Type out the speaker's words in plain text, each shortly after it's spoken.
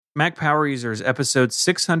Mac Power Users, episode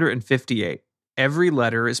 658. Every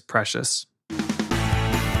letter is precious.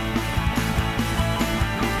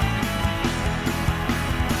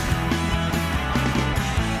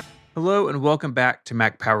 Hello and welcome back to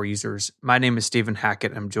Mac Power Users. My name is Stephen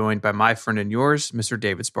Hackett. I'm joined by my friend and yours, Mr.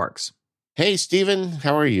 David Sparks. Hey, Stephen,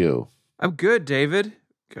 how are you? I'm good, David.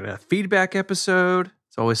 Got a feedback episode.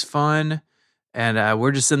 It's always fun. And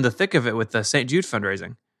we're just in the thick of it with the St. Jude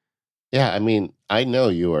fundraising. Yeah, I mean, I know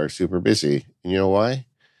you are super busy. And you know why?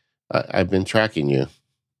 I've been tracking you.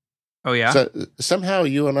 Oh, yeah? So somehow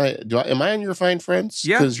you and am I on your Find Friends?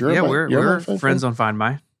 Yeah, we're friends on Find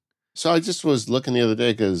My. So I just was looking the other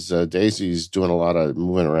day because Daisy's doing a lot of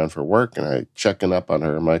moving around for work, and I checking up on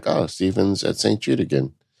her. I'm like, oh, Stephen's at St. Jude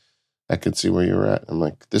again. I could see where you were at. I'm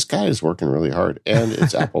like, this guy is working really hard. And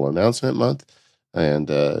it's Apple Announcement Month. And,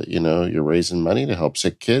 you're raising money to help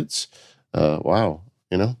sick kids. Wow.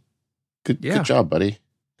 Good job, buddy.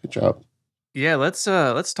 Good job. Yeah, let's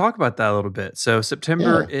talk about that a little bit. So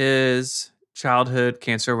September is Childhood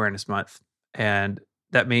Cancer Awareness Month. And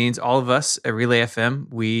that means all of us at Relay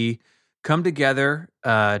FM, we come together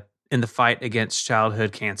in the fight against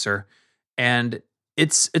childhood cancer. And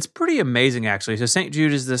it's pretty amazing, actually. So St.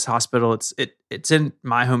 Jude is this hospital. It's in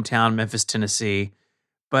my hometown, Memphis, Tennessee,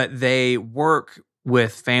 but they work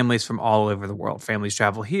with families from all over the world. Families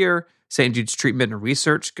travel here. St. Jude's treatment and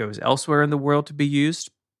research goes elsewhere in the world to be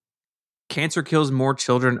used. Cancer kills more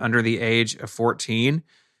children under the age of 14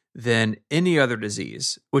 than any other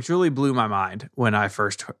disease, which really blew my mind when I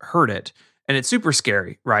first heard it. And it's super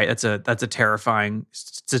scary, right? That's a terrifying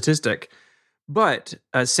statistic. But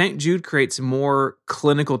St. Jude creates more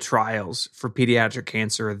clinical trials for pediatric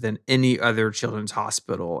cancer than any other children's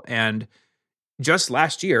hospital. And just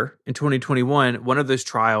last year, in 2021, one of those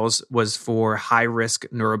trials was for high-risk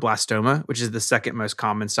neuroblastoma, which is the second most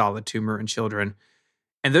common solid tumor in children.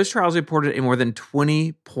 And those trials reported a more than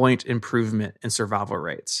 20-point improvement in survival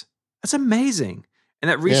rates. That's amazing. And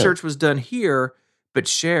that research was done here, but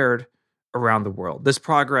shared around the world. This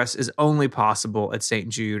progress is only possible at St.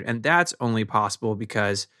 Jude, and that's only possible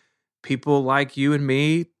because people like you and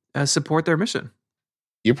me support their mission.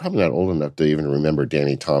 You're probably not old enough to even remember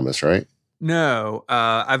Danny Thomas, right? No,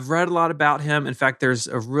 I've read a lot about him. In fact, there's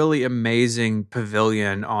a really amazing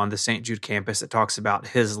pavilion on the St. Jude campus that talks about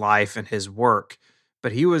his life and his work.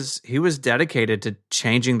 But he was dedicated to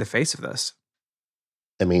changing the face of this.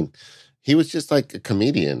 I mean, he was just like a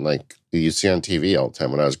comedian, like you see on TV all the time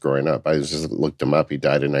when I was growing up. I just looked him up. He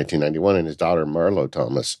died in 1991, and his daughter, Marlo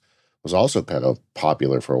Thomas, was also kind of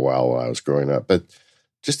popular for a while I was growing up. But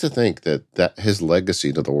just to think that his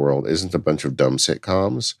legacy to the world isn't a bunch of dumb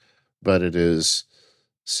sitcoms, but it is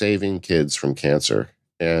saving kids from cancer.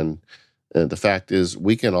 And the fact is,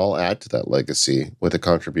 we can all add to that legacy with a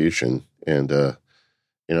contribution. And,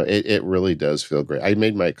 it really does feel great. I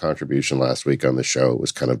made my contribution last week on the show. It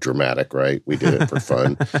was kind of dramatic, right? We did it for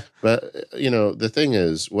fun. But, the thing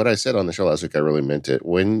is, what I said on the show last week, I really meant it.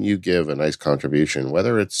 When you give a nice contribution,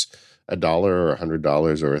 whether it's $1 or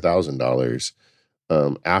 $100 or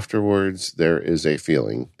 $1,000, afterwards, there is a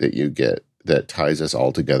feeling that you get that ties us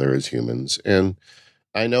all together as humans. And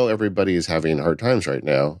I know everybody is having hard times right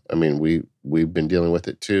now. I mean, we've been dealing with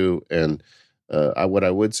it too. And what I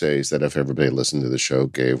would say is that if everybody listened to the show,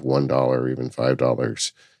 gave $1 or even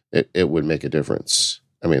 $5, it would make a difference.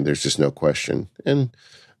 I mean, there's just no question. And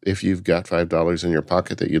if you've got $5 in your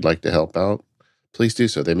pocket that you'd like to help out, please do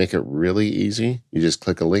so. They make it really easy. You just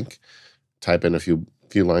click a link, type in a few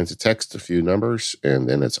lines of text, a few numbers, and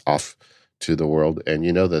then it's off to the world. And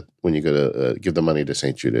you know that when you go to give the money to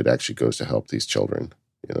St. Jude, it actually goes to help these children.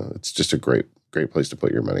 It's just a great place to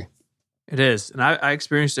put your money. It is. And I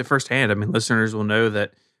experienced it firsthand. I mean, listeners will know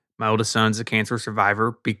that my oldest son's a cancer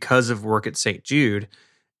survivor because of work at St. Jude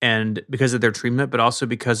and because of their treatment, but also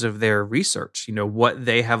because of their research. What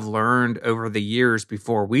they have learned over the years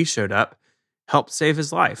before we showed up helped save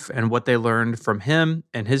his life, and what they learned from him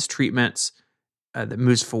and his treatments that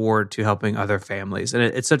moves forward to helping other families. And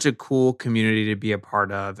it's such a cool community to be a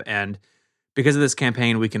part of. And because of this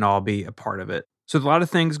campaign, we can all be a part of it. So a lot of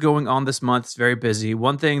things going on this month. It's very busy.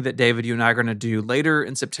 One thing that David, you and I are going to do later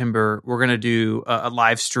in September, we're going to do a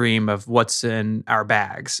live stream of what's in our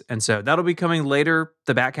bags. And so that'll be coming later,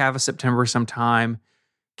 the back half of September sometime.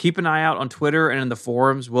 Keep an eye out on Twitter and in the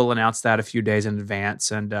forums. We'll announce that a few days in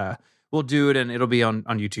advance, and we'll do it, and it'll be on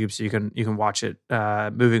YouTube, so you can watch it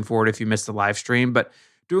moving forward if you missed the live stream. But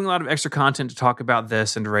doing a lot of extra content to talk about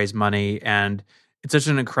this and to raise money, and it's such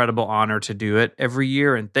an incredible honor to do it every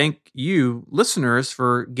year. And thank you, listeners,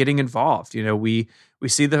 for getting involved. We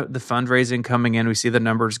see the fundraising coming in, we see the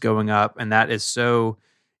numbers going up, and that is so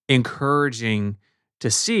encouraging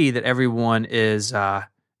to see that everyone is on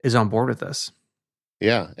board with this.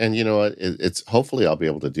 Yeah, and you know what? It's hopefully I'll be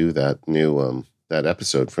able to do that new that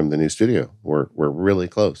episode from the new studio. We're really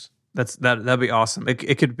close. That'd be awesome.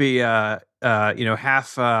 It could be half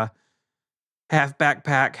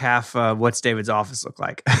backpack, half what's David's office look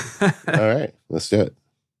like. All right, let's do it.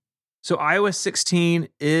 So iOS 16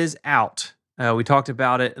 is out. We talked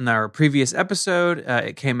about it in our previous episode.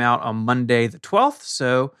 It came out on Monday the 12th.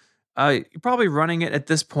 So you're probably running it at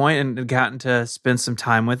this point and gotten to spend some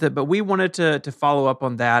time with it. But we wanted to follow up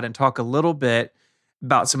on that and talk a little bit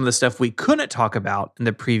about some of the stuff we couldn't talk about in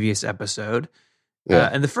the previous episode. Yeah.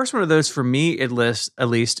 And the first one of those for me, at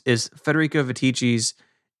least, is Federico Viticci's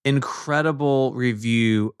incredible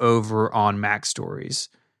review over on Mac Stories.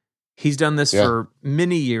 He's done this for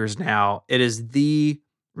many years now. It is the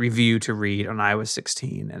review to read on iOS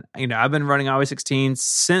 16. And, I've been running iOS 16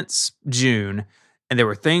 since June, and there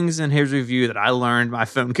were things in his review that I learned my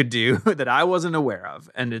phone could do that I wasn't aware of.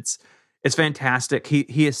 And it's fantastic.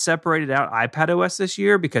 He has separated out iPadOS this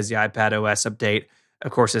year because the iPadOS update,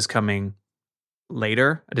 of course, is coming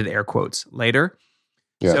later. I did air quotes, later.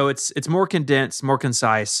 Yeah. So it's more condensed, more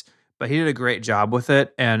concise, but he did a great job with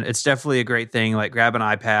it. And it's definitely a great thing. Like, grab an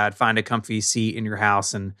iPad, find a comfy seat in your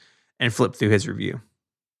house and flip through his review.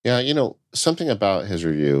 Yeah, something about his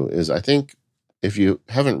review is, I think if you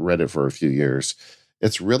haven't read it for a few years,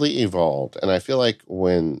 it's really evolved. And I feel like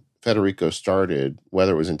when Federico started,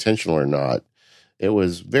 whether it was intentional or not, it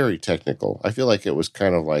was very technical. I feel like it was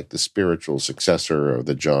kind of like the spiritual successor of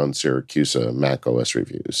the John Siracusa Mac OS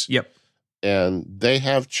reviews. Yep. And they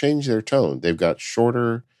have changed their tone. They've got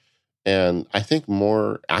shorter and I think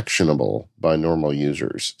more actionable by normal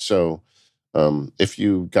users. So if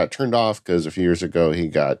you got turned off because a few years ago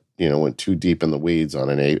he went too deep in the weeds on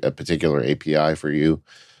a particular API for you,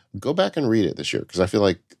 go back and read it this year, because I feel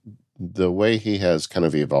like the way he has kind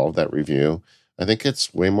of evolved that review, I think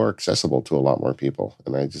it's way more accessible to a lot more people,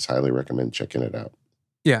 and I just highly recommend checking it out.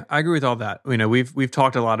 Yeah, I agree with all that. We've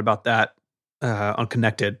talked a lot about that on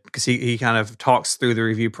Connected, because he kind of talks through the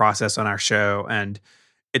review process on our show, and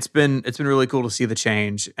it's been really cool to see the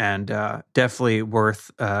change, and definitely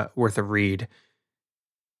worth a read.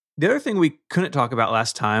 The other thing we couldn't talk about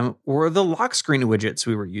last time were the lock screen widgets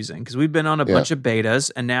we were using, because we've been on a bunch of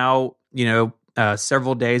betas, and now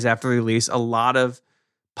several days after the release, a lot of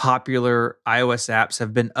popular iOS apps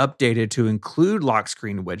have been updated to include lock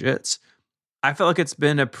screen widgets. I feel like it's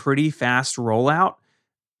been a pretty fast rollout.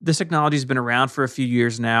 This technology's been around for a few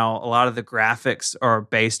years now. A lot of the graphics are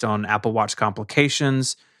based on Apple Watch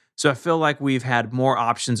complications. So I feel like we've had more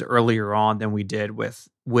options earlier on than we did with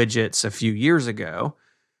widgets a few years ago.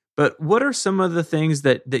 But what are some of the things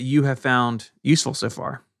that you have found useful so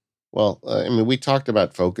far? Well, we talked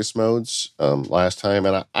about focus modes last time,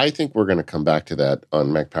 and I think we're going to come back to that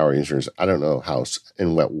on Mac Power Users. I don't know how,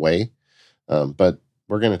 in what way, but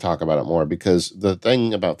we're going to talk about it more, because the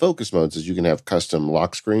thing about focus modes is you can have custom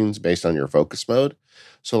lock screens based on your focus mode.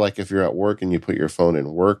 So like if you're at work and you put your phone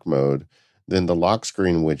in work mode, then the lock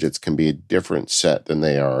screen widgets can be a different set than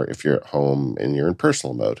they are if you're at home and you're in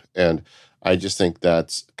personal mode. And I just think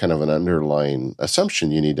that's kind of an underlying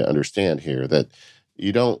assumption you need to understand here, that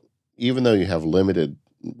you don't, even though you have limited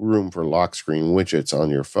room for lock screen widgets on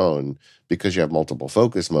your phone, because you have multiple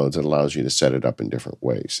focus modes, it allows you to set it up in different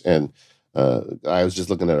ways. And I was just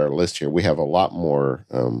looking at our list here. We have a lot more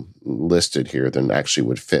listed here than actually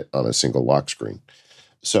would fit on a single lock screen.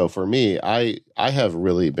 So for me, I have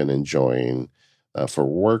really been enjoying, for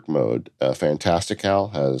work mode, Fantastical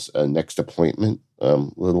has a next appointment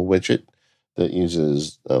little widget that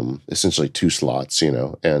uses essentially 2 slots,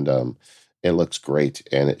 and it looks great,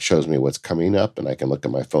 and it shows me what's coming up, and I can look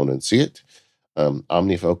at my phone and see it.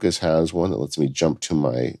 OmniFocus has one that lets me jump to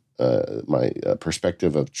my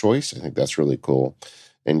perspective of choice. I think that's really cool.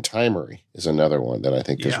 And Timery is another one that I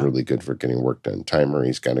think is really good for getting work done.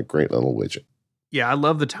 Timery's got a great little widget. Yeah, I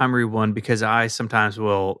love the Timery one, because I sometimes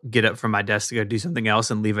will get up from my desk to go do something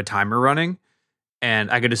else and leave a timer running,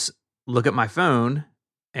 and I could just look at my phone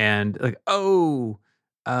and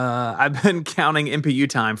I've been counting MPU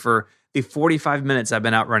time for the 45 minutes I've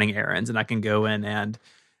been out running errands, and I can go in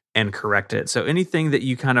and correct it. So anything that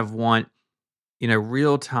you kind of want,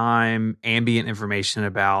 real-time ambient information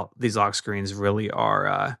about these lock screens really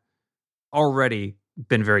are already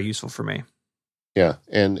been very useful for me. Yeah,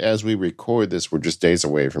 and as we record this, we're just days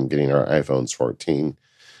away from getting our iPhones 14,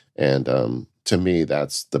 and to me,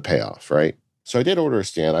 that's the payoff, right? So I did order a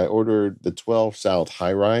stand. I ordered the 12 South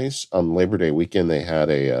High Rise. On Labor Day weekend, they had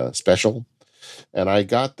a special, and I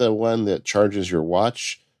got the one that charges your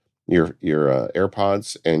watch, your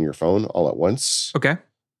AirPods, and your phone all at once. Okay.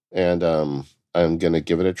 And I'm going to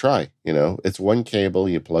give it a try. It's one cable,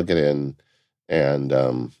 you plug it in, and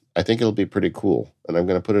I think it'll be pretty cool. And I'm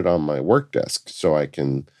going to put it on my work desk so I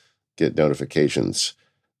can get notifications.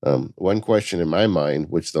 One question in my mind,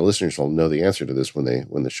 which the listeners will know the answer to this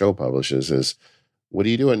when the show publishes, is what do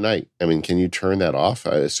you do at night? I mean, can you turn that off?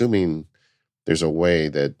 Assuming there's a way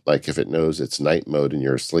that, like, if it knows it's night mode and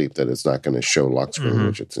you're asleep, that it's not going to show lock screen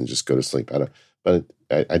widgets and just go to sleep. But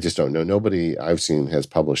I just don't know. Nobody I've seen has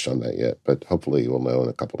published on that yet, but hopefully we'll know in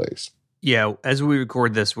a couple days. Yeah, as we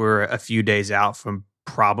record this, we're a few days out from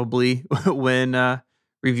probably when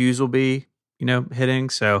reviews will be, hitting.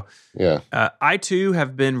 So yeah, I too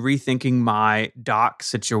have been rethinking my dock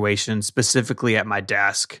situation specifically at my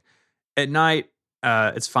desk. At night,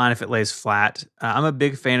 it's fine if it lays flat. I'm a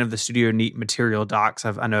big fan of the Studio Neat material docks.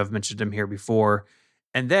 I know I've mentioned them here before.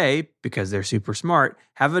 And they, because they're super smart,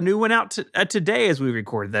 have a new one out today as we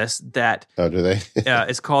record this. That do they?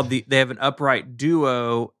 it's called they have an upright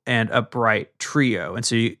duo and upright trio. And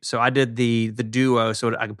so I did the duo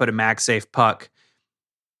so I can put a MagSafe puck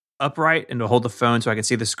upright and to hold the phone so I can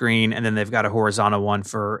see the screen. And then they've got a horizontal one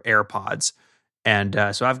for AirPods. And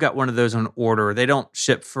so I've got one of those on order. They don't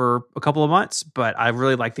ship for a couple of months, but I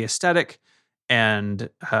really like the aesthetic. And,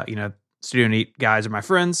 Studio Neat guys are my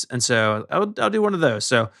friends. And so I'll do one of those.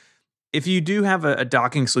 So if you do have a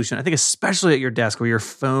docking solution, I think especially at your desk where your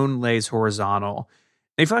phone lays horizontal,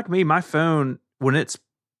 and if you're like me, my phone, when it's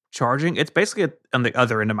charging, it's basically on the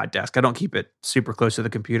other end of my desk. I don't keep it super close to the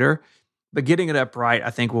computer. But getting it upright,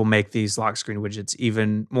 I think, will make these lock screen widgets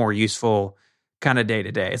even more useful kind of day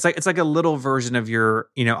to day. It's like a little version of your,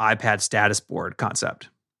 iPad status board concept.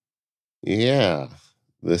 Yeah.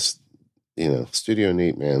 This, Studio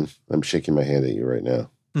Neat, man. I'm shaking my hand at you right now.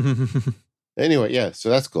 Anyway, yeah, so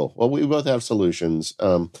that's cool. Well, we both have solutions.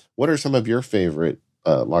 What are some of your favorite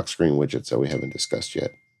lock screen widgets that we haven't discussed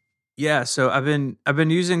yet? Yeah, so I've been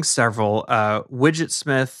using several.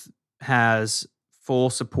 Widgetsmith has full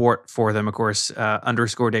support for them. Of course,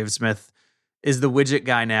 _ David Smith is the widget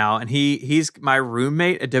guy now, and he's my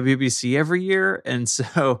roommate at WBC every year. And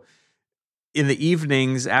so in the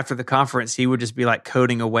evenings after the conference, he would just be like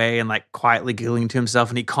coding away and like quietly giggling to himself,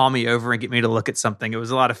 and he'd call me over and get me to look at something. It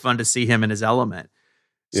was a lot of fun to see him in his element.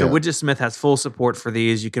 So yeah. Widgetsmith has full support for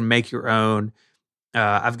these. You can make your own.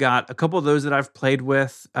 I've got a couple of those that I've played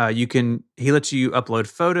with. He lets you upload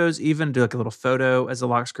photos, even do like a little photo as a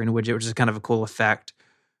lock screen widget, which is kind of a cool effect.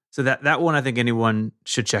 So that one I think anyone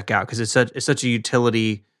should check out because it's such a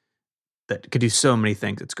utility that could do so many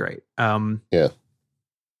things. It's great. Yeah.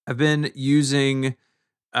 I've been using,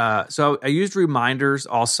 so I used reminders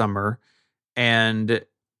all summer, and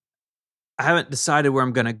I haven't decided where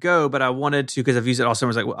I'm going to go, but I wanted to, because I've used it all summer.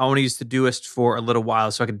 I was like, I want to use Todoist for a little while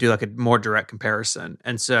so I could do like a more direct comparison.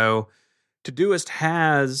 And so Todoist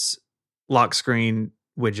has lock screen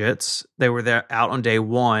widgets. They were there out on day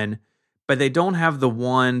one, but they don't have the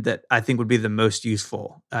one that I think would be the most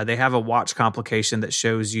useful. They have a watch complication that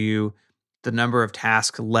shows you the number of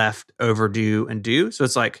tasks left, overdue, and due. So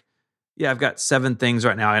it's like, yeah, I've got 7 things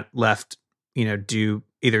right now left, due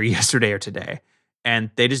either yesterday or today. And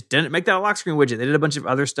they just didn't make that a lock screen widget. They did a bunch of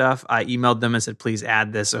other stuff. I emailed them and said, please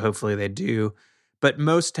add this. So hopefully they do. But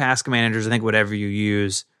most task managers, I think whatever you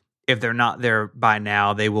use, if they're not there by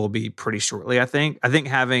now, they will be pretty shortly, I think. I think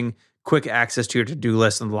having quick access to your to-do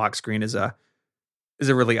list on the lock screen is a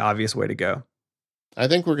really obvious way to go. I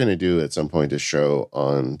think we're going to do at some point a show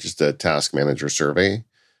on just a task manager survey.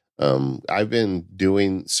 I've been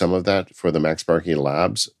doing some of that for the MacSparky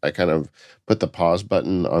Labs. I kind of put the pause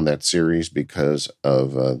button on that series because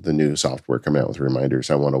of the new software coming out with reminders.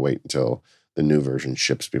 I want to wait until the new version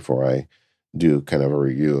ships before I do kind of a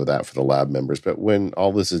review of that for the lab members. But when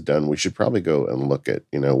all this is done, we should probably go and look at,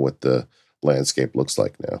 what the landscape looks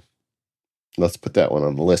like now. Let's put that one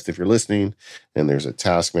on the list. If you're listening and there's a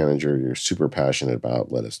task manager you're super passionate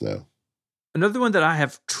about, let us know. Another one that I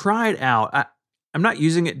have tried out, I'm not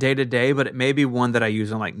using it day to day, but it may be one that I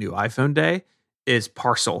use on like new iPhone day, is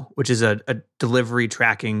Parcel, which is a delivery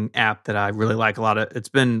tracking app that I really like a lot. It's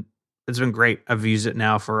been great. I've used it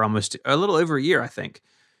now for almost a little over a year, I think.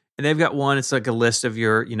 And they've got one, it's like a list of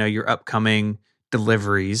your upcoming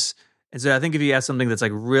deliveries. And so I think if you have something that's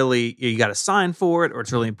like really, you got to sign for it, or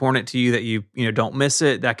it's really important to you that you don't miss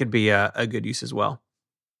it, that could be a good use as well.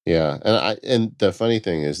 Yeah, and the funny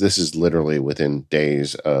thing is, this is literally within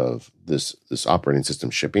days of this operating system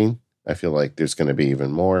shipping. I feel like there's going to be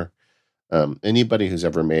even more. Anybody who's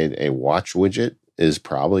ever made a watch widget is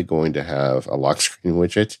probably going to have a lock screen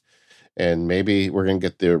widget, and maybe we're going to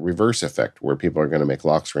get the reverse effect where people are going to make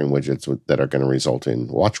lock screen widgets that are going to result in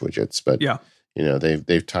watch widgets. But yeah.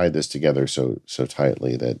 they've tied this together so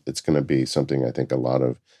tightly that it's going to be something I think a lot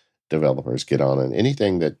of developers get on. And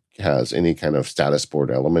anything that has any kind of status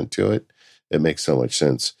board element to it, it makes so much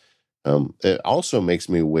sense. It also makes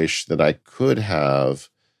me wish that I could have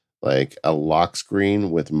like a lock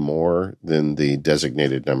screen with more than the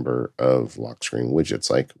designated number of lock screen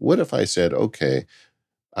widgets. Like, what if I said, okay,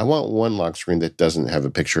 I want one lock screen that doesn't have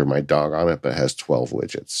a picture of my dog on it, but has 12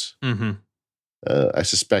 widgets. Mm-hmm. I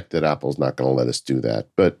suspect that Apple's not going to let us do that,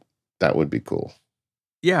 but that would be cool.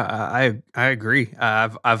 Yeah, I agree.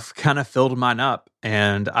 I've kind of filled mine up,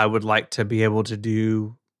 and I would like to be able to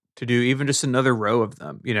do even just another row of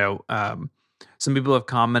them. Some people have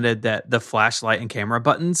commented that the flashlight and camera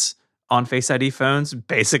buttons on Face ID phones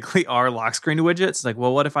basically are lock screen widgets. Like,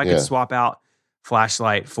 well, what if I could swap out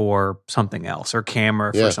flashlight for something else or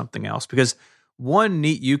camera for something else? Because one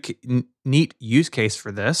neat use case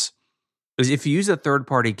for this is if you use a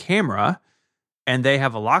third-party camera and they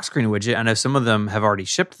have a lock screen widget, I know some of them have already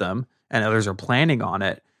shipped them and others are planning on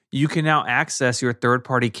it, you can now access your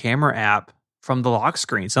third-party camera app from the lock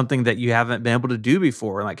screen, something that you haven't been able to do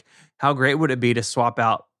before. Like, how great would it be to swap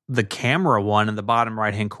out the camera one in the bottom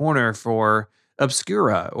right-hand corner for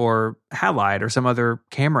Obscura or Halide or some other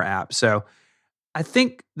camera app? So I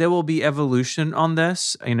think there will be evolution on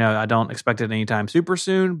this. I don't expect it anytime super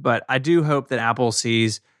soon, but I do hope that Apple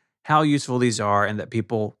sees how useful these are and that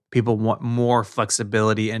people want more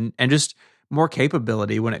flexibility and just more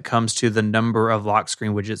capability when it comes to the number of lock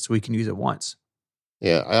screen widgets we can use at once.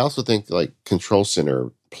 Yeah, I also think like Control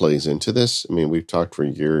Center plays into this. I mean, we've talked for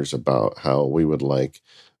years about how we would like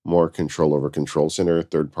more control over Control Center,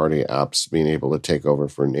 third-party apps being able to take over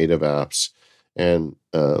for native apps. And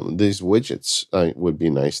these widgets would be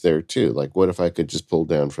nice there too. Like, what if I could just pull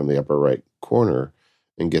down from the upper right corner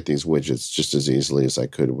and get these widgets just as easily as I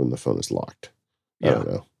could when the phone is locked? I don't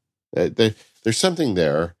know. There's something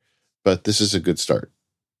there, but this is a good start.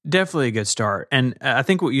 Definitely a good start. And I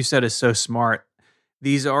think what you said is so smart.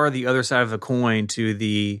 These are the other side of the coin to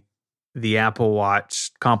the Apple Watch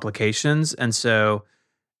complications. And so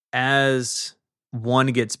as one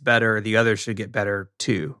gets better, the other should get better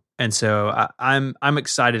too. And so I'm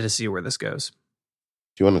excited to see where this goes.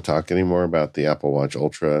 Do you want to talk any more about the Apple Watch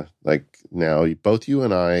Ultra? Like, now, both you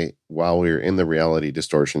and I, while we were in the reality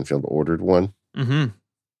distortion field, ordered one. Mm-hmm.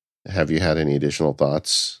 Have you had any additional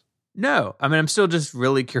thoughts? No. I mean, I'm still just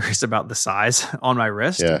really curious about the size on my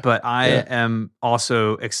wrist, but I am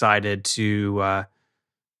also excited to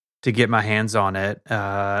get my hands on it.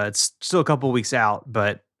 It's still a couple weeks out,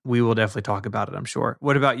 but we will definitely talk about it, I'm sure.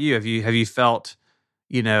 What about you? Have you felt,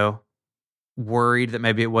 worried that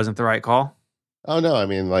maybe it wasn't the right call? Oh, no. I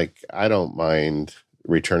mean, like, I don't mind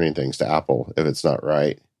returning things to Apple if it's not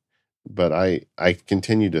right. But I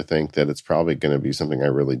continue to think that it's probably going to be something I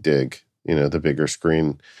really dig. The bigger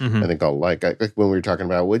screen, I think I'll like. Like when we were talking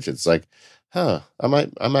about widgets, like, I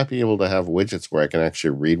might be able to have widgets where I can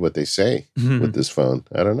actually read what they say with this phone.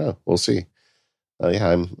 I don't know. We'll see. I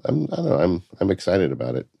don't know. I'm excited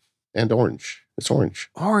about it. And orange. It's orange.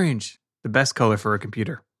 Orange, the best color for a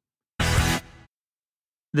computer.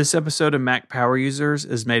 This episode of Mac Power Users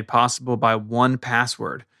is made possible by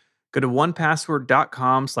 1Password. Go to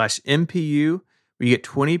 1password.com/MPU where you get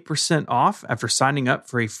 20% off after signing up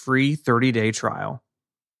for a free 30-day trial.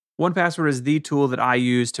 1Password is the tool that I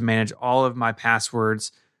use to manage all of my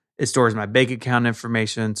passwords. It stores my bank account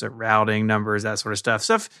information, so routing, numbers, that sort of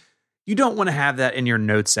stuff. You don't want to have that in your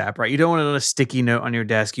Notes app, right? You don't want it on a sticky note on your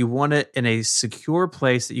desk. You want it in a secure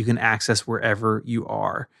place that you can access wherever you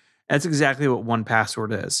are. That's exactly what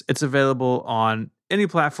 1Password is. It's available on any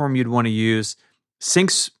platform you'd want to use.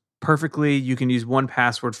 Syncs perfectly. You can use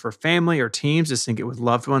 1Password for family or teams to sync it with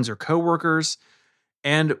loved ones or coworkers.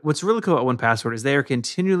 And what's really cool about 1Password is they are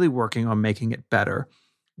continually working on making it better.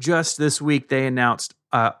 Just this week, they announced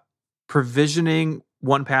provisioning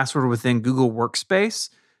 1Password within Google Workspace.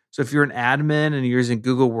 So if you're an admin and you're using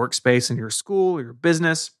Google Workspace in your school or your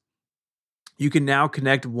business, you can now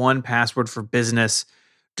connect 1Password for Business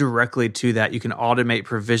directly to that. You can automate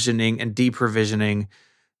provisioning and deprovisioning.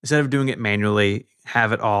 Instead of doing it manually,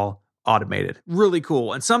 have it all automated. Really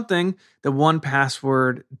cool. And something that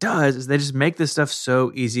 1Password does is they just make this stuff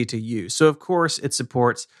so easy to use. So of course it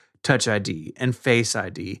supports Touch ID and Face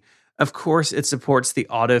ID. Of course it supports the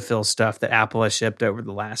autofill stuff that Apple has shipped over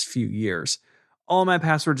the last few years. All my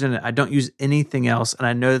passwords in it. I don't use anything else, and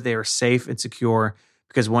I know that they are safe and secure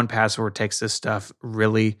because 1Password takes this stuff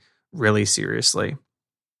really, really seriously.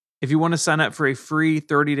 If you want to sign up for a free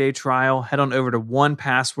 30-day trial, head on over to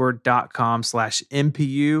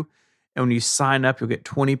 1password.com/MPU. And when you sign up, you'll get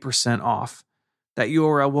 20% off. That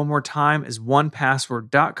URL one more time is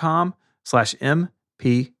 1password.com/MPU.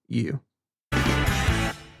 MPU.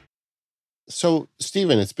 So,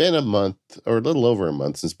 Stephen, it's been a month or a little over a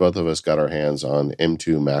month since both of us got our hands on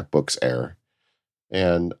M2 MacBooks Air.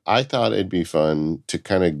 And I thought it'd be fun to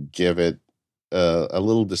kind of give it a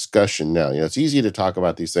little discussion now. It's easy to talk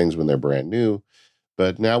about these things when they're brand new,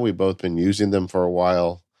 but now we've both been using them for a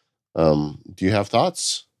while. Do you have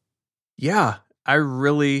thoughts? Yeah, I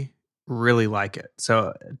really, really like it.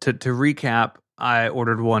 So to recap, I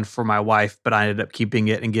ordered one for my wife, but I ended up keeping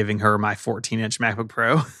it and giving her my 14-inch MacBook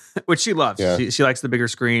Pro, which she loves. Yeah. She likes the bigger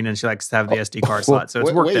screen and she likes to have the SD card slot. So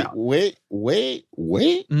it's worked out. Wait.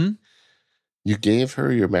 Mm-hmm. You gave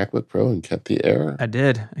her your MacBook Pro and kept the Air? I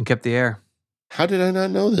did, and kept the Air. How did I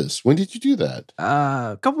not know this? When did you do that?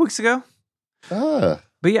 A couple weeks ago. But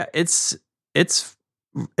yeah, it's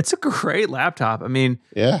a great laptop. I mean,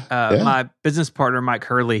 my business partner, Mike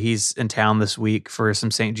Hurley, he's in town this week for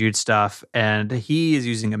some St. Jude stuff, and he is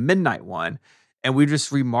using a Midnight one. And we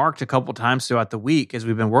just remarked a couple times throughout the week as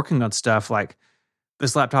we've been working on stuff, like,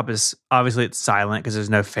 this laptop is obviously it's silent because there's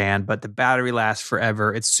no fan, but the battery lasts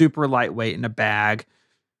forever. It's super lightweight in a bag.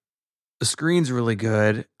 The screen's really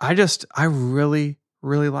good. I really,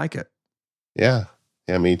 really like it. Yeah,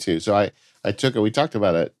 me too. So I took it. We talked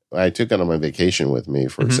about it. I took it on my vacation with me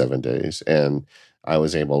for 7 days, and I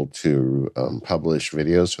was able to publish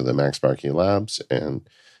videos for the MacSparky Labs and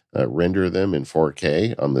render them in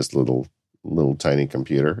 4K on this little tiny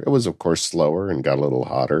computer. It was, of course, slower and got a little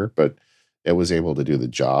hotter, but it was able to do the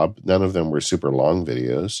job. None of them were super long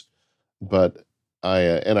videos, but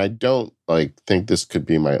I don't think this could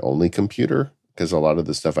be my only computer, because a lot of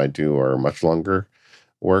the stuff I do are much longer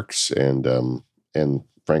works, and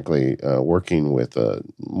frankly, working with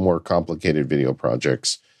more complicated video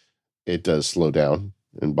projects, it does slow down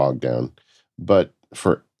and bog down. But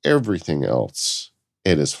for everything else,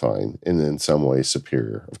 it is fine, and in some ways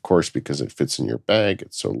superior. Of course, because it fits in your bag,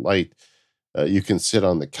 it's so light. You can sit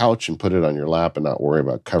on the couch and put it on your lap and not worry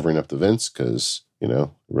about covering up the vents, because, it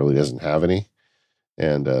really doesn't have any.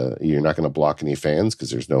 And you're not going to block any fans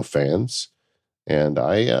because there's no fans. And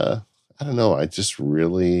I don't know, I just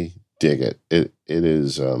really dig it. It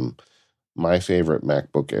is my favorite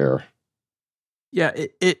MacBook Air. Yeah,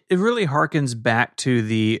 it really harkens back to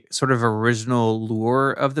the sort of original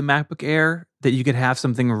lure of the MacBook Air, that you could have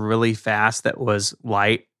something really fast that was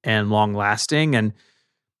light and long lasting. And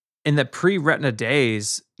in the pre-Retina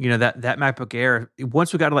days, that MacBook Air,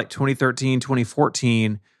 once we got to like 2013,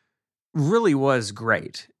 2014, really was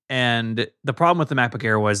great. And the problem with the MacBook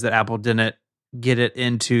Air was that Apple didn't get it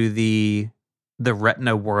into the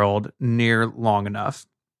Retina world near long enough,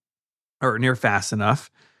 or near fast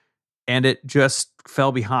enough, and it just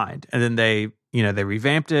fell behind. And then they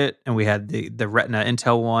revamped it, and we had the Retina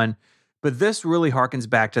Intel one. But this really harkens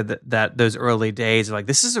back to those early days. Like,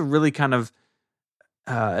 this is a really kind of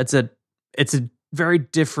it's a very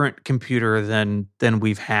different computer than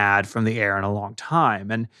we've had from the Air in a long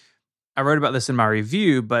time. And I wrote about this in my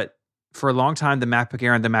review, but for a long time, the MacBook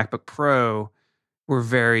Air and the MacBook Pro were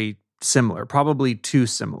very similar, probably too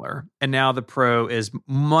similar. And now the Pro is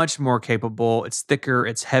much more capable. It's thicker,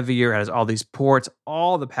 it's heavier, it has all these ports,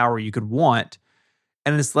 all the power you could want.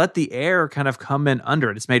 And it's let the Air kind of come in under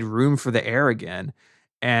it. It's made room for the Air again.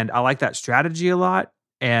 And I like that strategy a lot.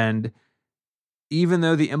 And even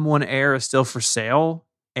though the M1 Air is still for sale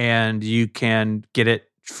and you can get it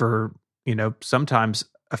for, sometimes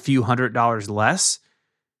a few $100s less,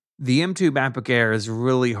 the M2 MacBook Air is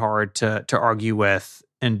really hard to argue with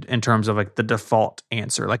in terms of like the default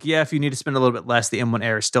answer. Like, yeah, if you need to spend a little bit less, the M1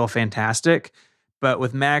 Air is still fantastic. But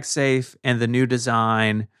with MagSafe and the new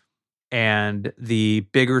design and the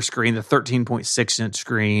bigger screen, the 13.6-inch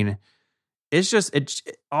screen, it's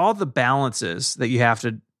all the balances that you have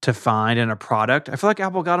to find in a product. I feel like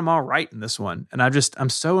Apple got them all right in this one. And I'm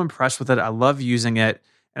so impressed with it. I love using it.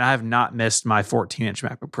 And I have not missed my 14-inch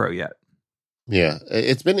MacBook Pro yet. Yeah,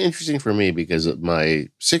 it's been interesting for me because of my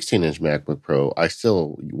 16-inch MacBook Pro, I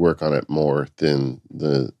still work on it more than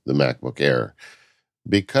the MacBook Air,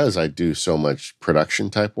 because I do so much production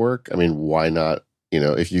type work. I mean, why not?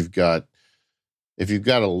 If you've got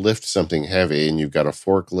to lift something heavy and you've got a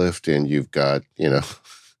forklift and you've got,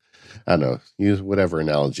 I don't know, use whatever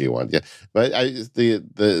analogy you want. Yeah, but the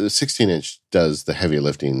 16-inch does the heavy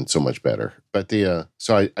lifting so much better. But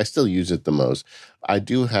so I still use it the most. I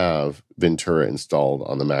do have Ventura installed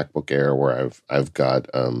on the MacBook Air, where I've got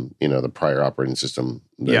the prior operating system,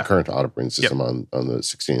 the current operating system on the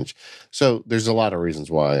 16-inch. So there's a lot of reasons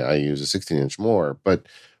why I use a 16-inch more. But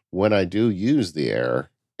when I do use the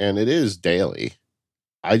Air, and it is daily,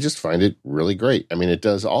 I just find it really great. I mean, it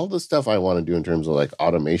does all the stuff I want to do in terms of like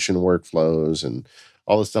automation workflows and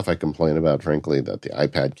all the stuff I complain about, frankly, that the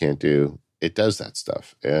iPad can't do, it does that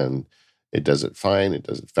stuff. And it does it fine. It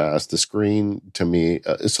does it fast. The screen, to me,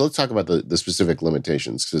 so let's talk about the specific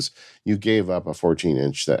limitations, because you gave up a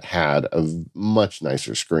 14-inch that had a much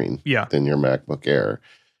nicer screen Yeah. than your MacBook Air.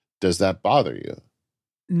 Does that bother you?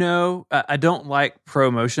 No, I don't like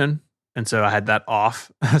ProMotion, and so I had that off.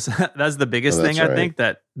 That's the biggest thing I right. think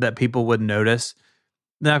that people would notice.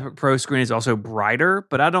 The MacBook Pro screen is also brighter,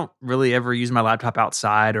 but I don't really ever use my laptop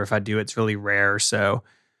outside, or if I do, it's really rare. So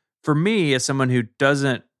for me, as someone who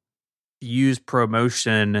doesn't use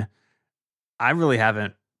ProMotion, I really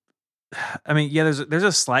haven't. I mean, yeah, there's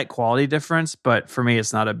a slight quality difference, but for me,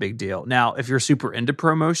 it's not a big deal. Now, if you're super into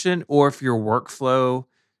ProMotion, or if your workflow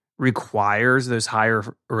requires those higher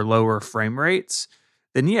or lower frame rates,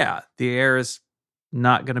 then yeah, the Air is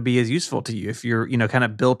not going to be as useful to you if you're, kind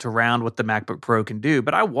of built around what the MacBook Pro can do.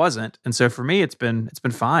 But I wasn't, and so for me, it's been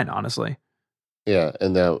fine, honestly. Yeah,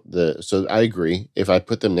 and now so I agree. If I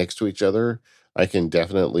put them next to each other, I can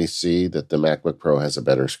definitely see that the MacBook Pro has a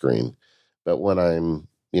better screen. But when I'm,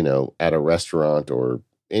 at a restaurant or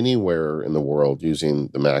anywhere in the world using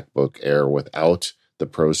the MacBook Air without the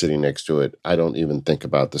Pro sitting next to it, I don't even think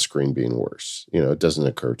about the screen being worse. It doesn't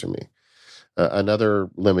occur to me. Another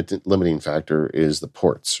limiting factor is the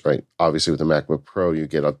ports, right? Obviously, with the MacBook Pro, you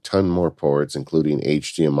get a ton more ports, including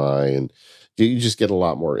HDMI, and you just get a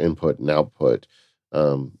lot more input and output.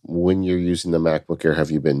 When you're using the MacBook Air,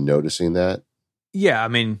 have you been noticing that? Yeah, I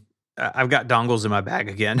mean, I've got dongles in my bag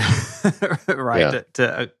again, right, Yeah.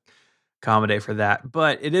 to accommodate for that.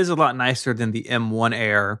 But it is a lot nicer than the M1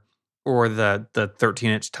 Air or the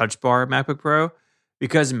 13-inch Touch Bar MacBook Pro,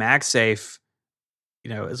 because MagSafe,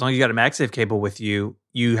 as long as you got a MagSafe cable with you,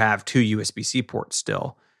 you have two USB-C ports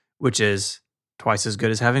still, which is twice as good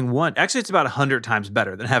as having one. Actually, it's about 100 times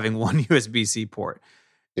better than having one USB-C port.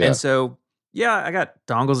 Yeah. And so, yeah, I got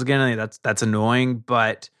dongles again. I mean, that's annoying,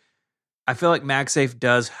 but I feel like MagSafe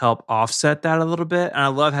does help offset that a little bit. And I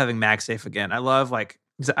love having MagSafe again. I love,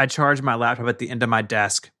 I charge my laptop at the end of my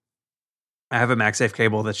desk. I have a MagSafe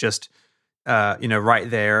cable that's just right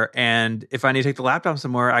there. And if I need to take the laptop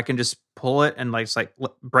somewhere, I can just pull it and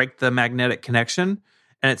break the magnetic connection.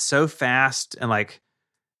 And it's so fast. And I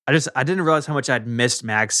didn't realize how much I'd missed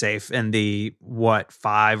MagSafe in the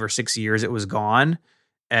 5 or 6 years it was gone.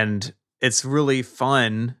 And it's really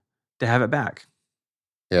fun to have it back.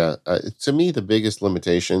 Yeah. To me, the biggest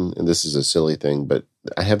limitation, and this is a silly thing, but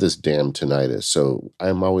I have this damn tinnitus. So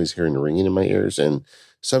I'm always hearing ringing in my ears, and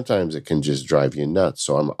sometimes it can just drive you nuts.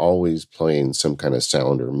 So I'm always playing some kind of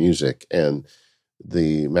sound or music. And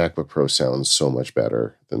the MacBook Pro sounds so much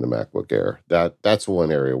better than the MacBook Air. That's one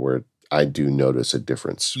area where I do notice a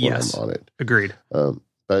difference when Yes. I'm on it. Agreed.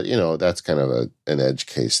 But that's kind of an edge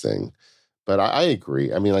case thing. But I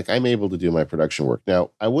agree. I mean, I'm able to do my production work. Now,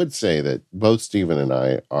 I would say that both Stephen and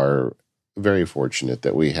I are very fortunate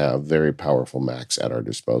that we have very powerful Macs at our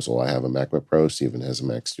disposal. I have a MacBook Pro. Stephen has a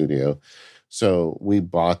Mac Studio. So we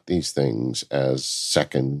bought these things as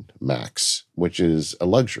second Macs, which is a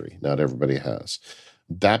luxury not everybody has.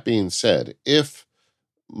 That being said, if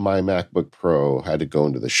my MacBook Pro had to go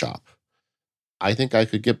into the shop, I think I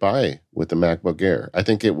could get by with the MacBook Air. I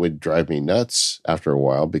think it would drive me nuts after a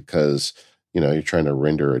while because, you're trying to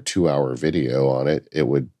render a 2-hour video on it. It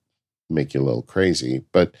would make you a little crazy.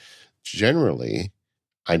 But generally,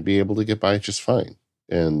 I'd be able to get by just fine.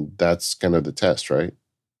 And that's kind of the test, right?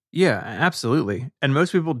 Yeah, absolutely. And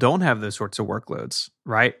most people don't have those sorts of workloads,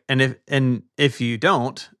 right? And if you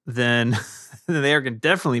don't, then then they can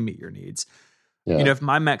definitely meet your needs. Yeah. If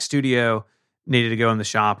my Mac Studio needed to go in the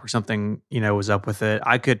shop or something, was up with it,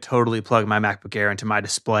 I could totally plug my MacBook Air into my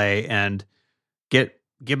display and get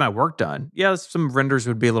my work done. Yeah, some renders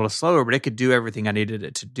would be a little slower, but it could do everything I needed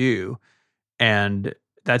it to do. And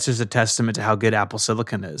that's just a testament to how good Apple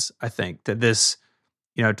Silicon is. I think that this,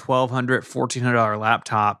 $1,200, $1,400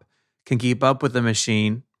 laptop can keep up with the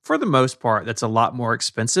machine for the most part that's a lot more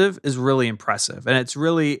expensive is really impressive. And it's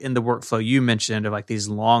really in the workflow you mentioned of these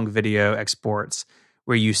long video exports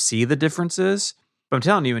where you see the differences. But I'm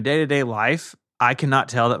telling you, in day-to-day life, I cannot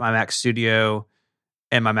tell that my Mac Studio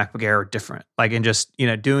and my MacBook Air are different. In just,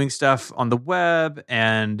 doing stuff on the web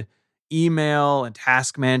and email and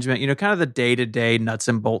task management, kind of the day-to-day nuts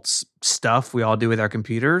and bolts stuff we all do with our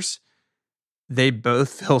computers. They both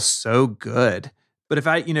feel so good. But if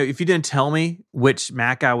you didn't tell me which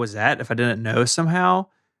Mac I was at, if I didn't know somehow,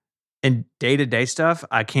 in day-to-day stuff,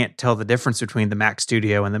 I can't tell the difference between the Mac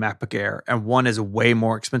Studio and the MacBook Air. And one is way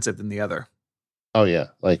more expensive than the other. Oh yeah,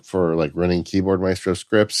 like for like running Keyboard Maestro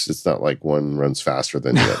scripts, it's not like one runs faster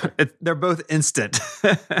than the other. They're both instant.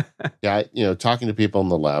 Yeah, talking to people in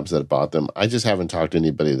the labs that bought them, I just haven't talked to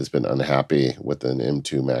anybody that's been unhappy with an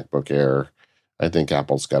M2 MacBook Air. I think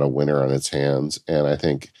Apple's got a winner on its hands, and I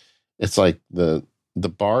think it's like the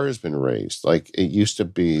bar has been raised. Like it used to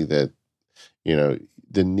be that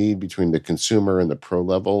the need between the consumer and the pro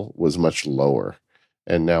level was much lower,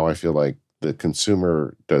 and now I feel like the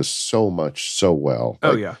consumer does so much so well, Oh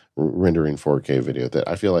like yeah. rendering 4K video, that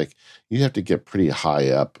I feel like you have to get pretty high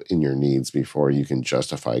up in your needs before you can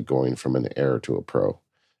justify going from an Air to a Pro,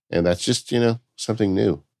 and that's just something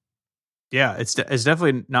new. Yeah, it's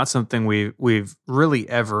definitely not something we've really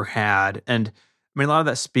ever had, and I mean a lot of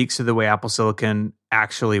that speaks to the way Apple Silicon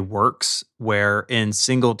actually works, where in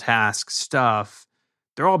single task stuff,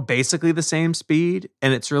 they're all basically the same speed,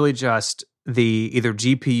 and it's really just the either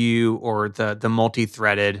GPU or the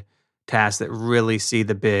multi-threaded tasks that really see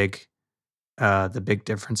the big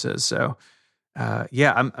differences. So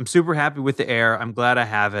yeah, I'm super happy with the Air. I'm glad I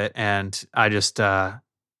have it, and I just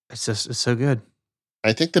it's so good.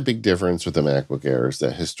 I think the big difference with the MacBook Air is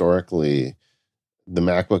that historically the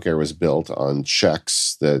MacBook Air was built on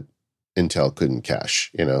checks that Intel couldn't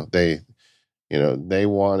cache. They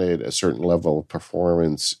wanted a certain level of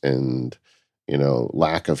performance and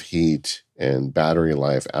lack of heat and battery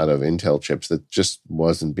life out of Intel chips that just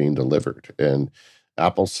wasn't being delivered. And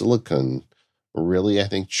Apple Silicon really, I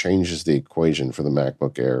think, changes the equation for the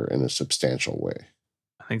MacBook Air in a substantial way.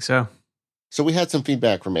 I think so. So we had some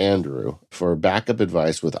feedback from Andrew for backup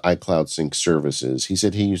advice with iCloud Sync services. He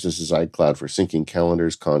said he uses his iCloud for syncing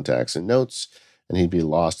calendars, contacts, and notes, and he'd be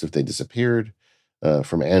lost if they disappeared.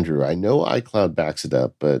 From Andrew, I know iCloud backs it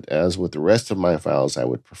up, but as with the rest of my files, I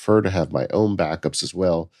would prefer to have my own backups as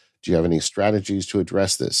well. Do you have any strategies to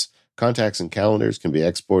address this? Contacts and calendars can be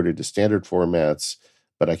exported to standard formats,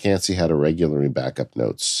 but I can't see how to regularly backup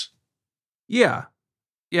notes. Yeah.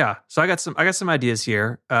 Yeah. So I got some ideas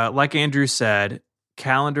here. Like Andrew said,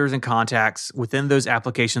 calendars and contacts within those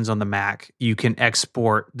applications on the Mac, you can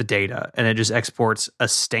export the data, and it just exports a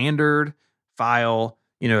standard file,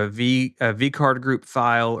 a V card group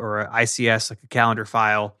file or a ICS, like a calendar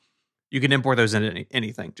file. You can import those into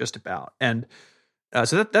anything, just about. And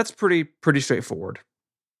so that's pretty straightforward.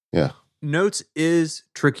 Yeah. Notes is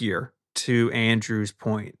trickier, to Andrew's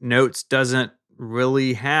point. Notes doesn't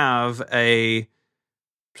really have a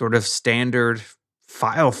sort of standard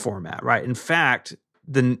file format, right? In fact,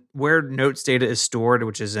 where notes data is stored,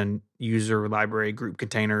 which is in user library group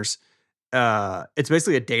containers, it's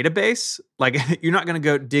basically a database. Like you're not going to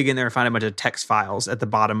go dig in there and find a bunch of text files at the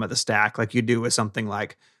bottom of the stack like you do with something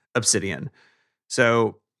like Obsidian.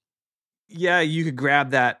 So yeah, you could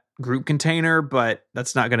grab that group container, but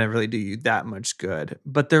that's not going to really do you that much good.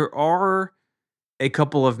 But there are a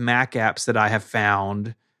couple of Mac apps that I have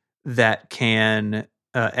found that can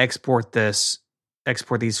export these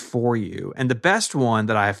for you. And the best one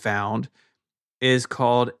that I have found is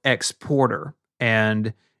called Exporter,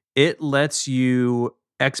 and it lets you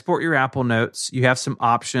export your Apple Notes. You have some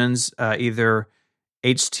options, either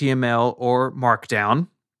HTML or Markdown.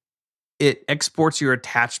 It exports your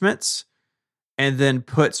attachments and then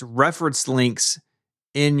puts reference links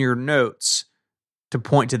in your notes to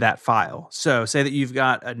point to that file. So say that you've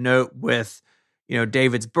got a note with,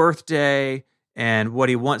 David's birthday and what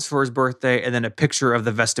he wants for his birthday, and then a picture of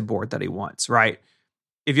the Vesta board that he wants, right?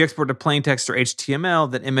 If you export to plain text or HTML,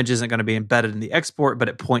 that image isn't going to be embedded in the export, but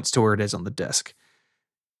it points to where it is on the disk.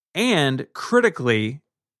 And critically,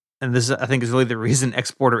 and this I think is really the reason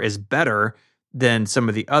Exporter is better than some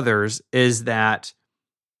of the others, is that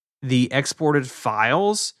the exported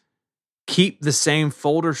files keep the same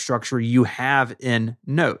folder structure you have in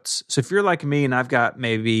Notes. So if you're like me and I've got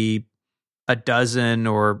maybe a dozen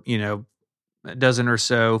or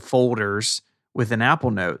so folders within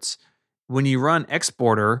Apple Notes, when you run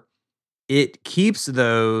Exporter, it keeps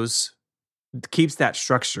that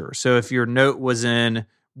structure. So if your note was in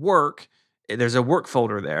work, there's a work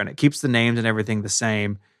folder there, and it keeps the names and everything the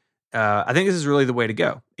same. I think this is really the way to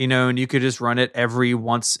go, and you could just run it every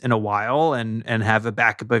once in a while and have a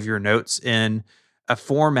backup of your notes in a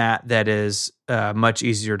format that is much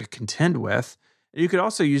easier to contend with. You could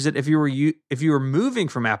also use it if you were moving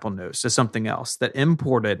from Apple Notes to something else that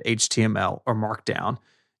imported HTML or Markdown.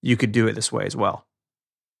 You could do it this way as well.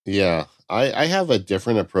 Yeah, I have a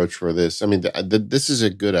different approach for this. I mean, this is a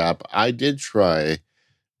good app. I did try.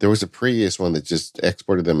 There was a previous one that just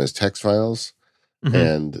exported them as text files, Mm-hmm.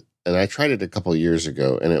 and I tried it a couple of years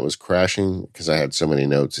ago, and it was crashing because I had so many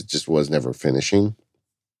notes. It just was never finishing.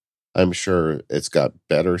 I'm sure it's got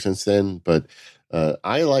better since then, but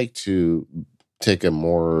I like to take a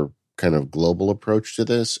more kind of global approach to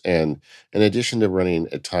this. And in addition to running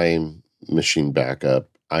a time machine backup,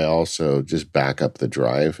 I also just back up the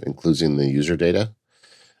drive, including the user data.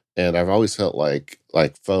 And I've always felt like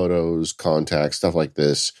photos, contacts, stuff like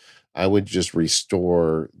this, I would just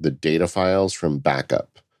restore the data files from backup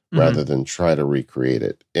rather than try to recreate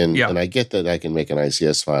it. And I get that I can make an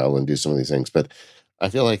ICS file and do some of these things, but I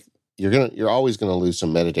feel like you're always gonna lose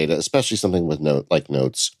some metadata, especially something with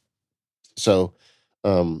notes. So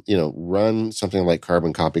run something like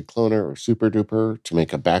Carbon Copy Cloner or SuperDuper to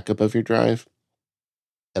make a backup of your drive.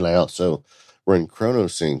 And I also run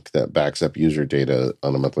ChronoSync that backs up user data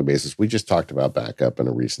on a monthly basis. We just talked about backup in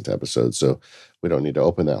a recent episode, so we don't need to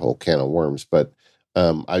open that whole can of worms. But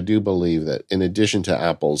I do believe that in addition to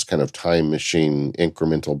Apple's kind of time machine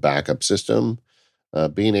incremental backup system,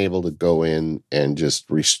 being able to go in and just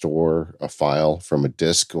restore a file from a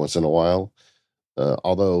disk once in a while,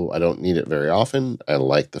 although I don't need it very often, I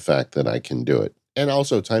like the fact that I can do it. And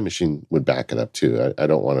also Time Machine would back it up too. I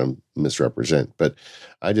don't want to misrepresent, but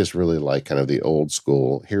I just really like kind of the old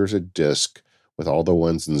school. Here's a disk with all the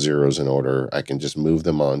ones and zeros in order. I can just move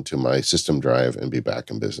them onto my system drive and be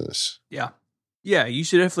back in business. Yeah. Yeah, you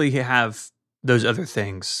should definitely have those other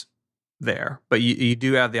things there, but you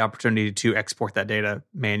do have the opportunity to export that data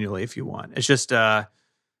manually if you want. It's just not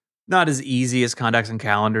as easy as contacts and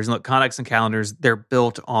calendars. And look, contacts and calendars, they're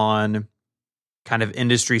built on kind of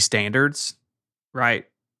industry standards, right?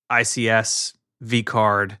 ICS,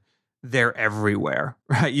 vCard, they're everywhere,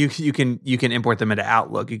 right? You can import them into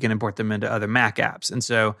Outlook, you can import them into other Mac apps. And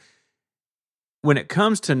so when it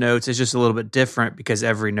comes to notes, it's just a little bit different because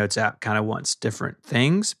every notes app kind of wants different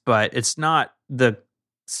things, but it's not the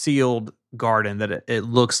sealed garden that it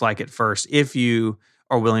looks like at first if you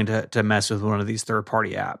are willing to mess with one of these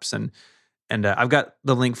third-party apps. And I've got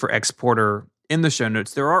the link for Exporter in the show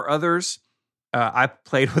notes. There are others. I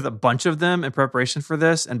played with a bunch of them in preparation for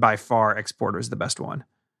this, and by far, Exporter is the best one.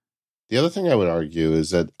 The other thing I would argue is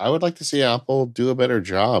that I would like to see Apple do a better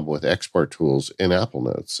job with export tools in Apple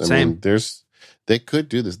Notes. I mean, they could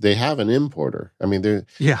do this. They have an importer. I mean,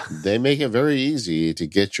 they make it very easy to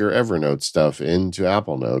get your Evernote stuff into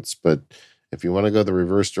Apple Notes, but if you want to go the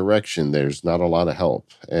reverse direction, there's not a lot of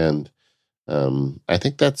help. And I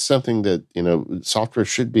think that's something that, software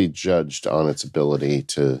should be judged on its ability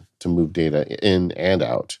to move data in and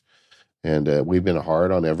out. And we've been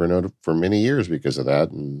hard on Evernote for many years because of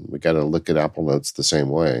that. And we got to look at Apple Notes the same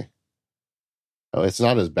way. It's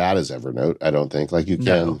not as bad as Evernote, I don't think. Like you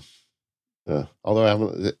can,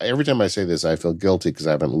 although every time I say this, I feel guilty because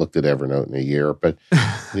I haven't looked at Evernote in a year. But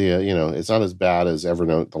it's not as bad as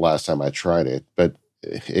Evernote the last time I tried it, but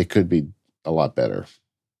it could be a lot better.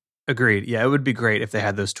 Agreed. Yeah, it would be great if they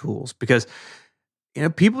had those tools because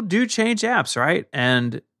people do change apps, right?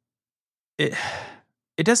 And it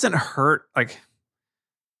doesn't hurt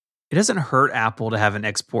Apple to have an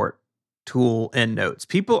export tool in Notes.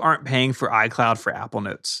 People aren't paying for iCloud for Apple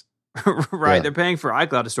Notes, right? Yeah. They're paying for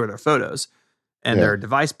iCloud to store their photos and their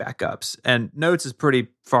device backups. And Notes is pretty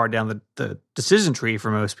far down the decision tree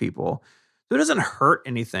for most people. So it doesn't hurt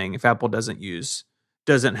anything if Apple doesn't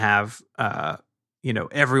have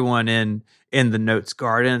everyone in the Notes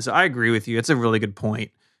garden. So I agree with you. It's a really good point.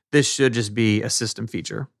 This should just be a system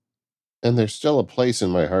feature. And there's still a place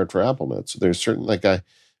in my heart for Apple Notes. There's certain,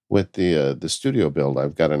 with the studio build,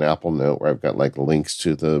 I've got an Apple Note where I've got links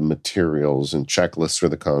to the materials and checklists for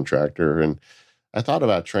the contractor. And I thought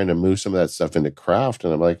about trying to move some of that stuff into Craft,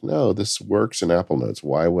 and I'm like, no, this works in Apple Notes.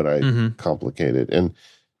 Why would I complicate it? And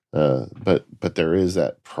but there is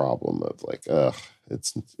that problem of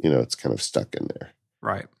it's it's kind of stuck in there.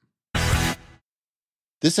 Right.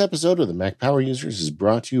 This episode of the Mac Power Users is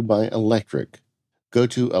brought to you by Electric. Go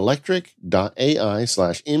to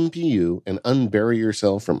electric.ai/MPU and unbury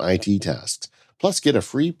yourself from IT tasks. Plus, get a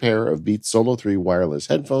free pair of Beats Solo 3 wireless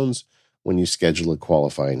headphones when you schedule a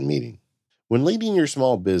qualifying meeting. When leading your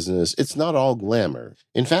small business, it's not all glamour.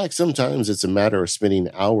 In fact, sometimes it's a matter of spending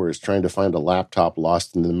hours trying to find a laptop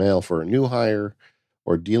lost in the mail for a new hire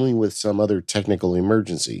or dealing with some other technical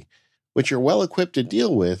emergency, which you're well equipped to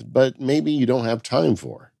deal with, but maybe you don't have time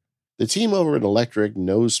for. The team over at Electric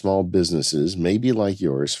knows small businesses, maybe like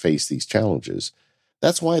yours, face these challenges.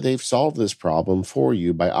 That's why they've solved this problem for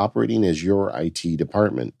you by operating as your IT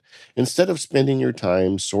department. Instead of spending your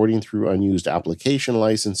time sorting through unused application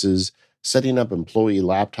licenses, setting up employee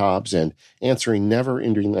laptops, and answering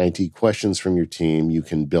never-ending IT questions from your team, you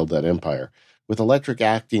can build that empire. With Electric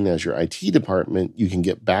acting as your IT department, you can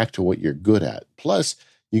get back to what you're good at. Plus,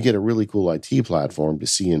 you get a really cool IT platform to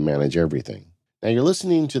see and manage everything. Now, you're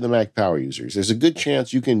listening to the Mac Power Users. There's a good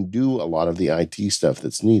chance you can do a lot of the IT stuff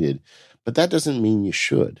that's needed, but that doesn't mean you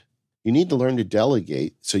should. You need to learn to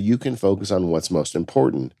delegate so you can focus on what's most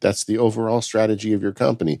important. That's the overall strategy of your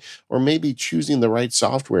company, or maybe choosing the right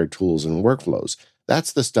software tools and workflows.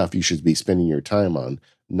 That's the stuff you should be spending your time on,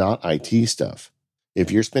 not IT stuff. If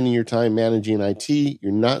you're spending your time managing IT,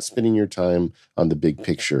 you're not spending your time on the big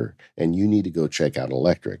picture, and you need to go check out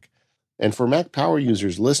Electric. And for Mac Power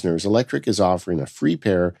Users listeners, Electric is offering a free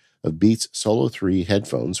pair of Beats Solo 3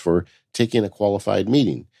 headphones for taking a qualified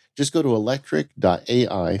meeting. Just go to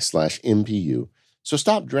electric.ai/MPU. So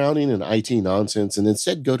stop drowning in IT nonsense and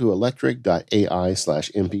instead go to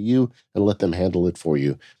electric.ai/MPU and let them handle it for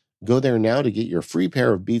you. Go there now to get your free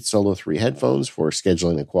pair of Beats Solo 3 headphones for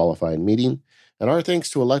scheduling a qualified meeting. And our thanks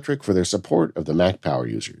to Electric for their support of the Mac Power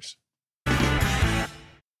Users.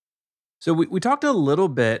 So we talked a little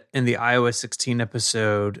bit in the iOS 16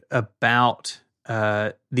 episode about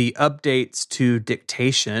the updates to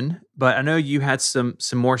dictation, but I know you had some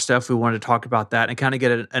more stuff we wanted to talk about that and kind of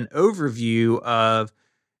get an overview of,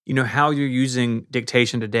 how you're using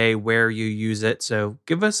dictation today, where you use it. So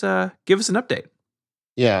give us an update.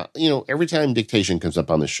 Yeah, every time dictation comes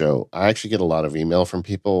up on the show, I actually get a lot of email from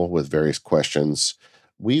people with various questions.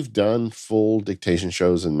 We've done full dictation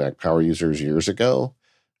shows in Mac Power Users years ago.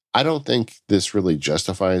 I don't think this really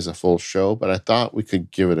justifies a full show, but I thought we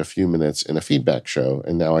could give it a few minutes in a feedback show,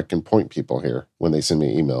 and now I can point people here when they send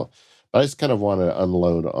me email. But I just kind of want to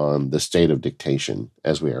unload on the state of dictation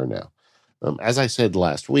as we are now. As I said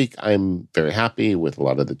last week, I'm very happy with a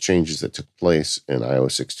lot of the changes that took place in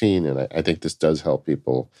iOS 16, and I think this does help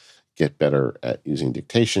people get better at using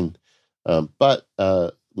dictation. But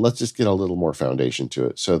let's just get a little more foundation to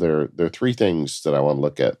it. So there are three things that I want to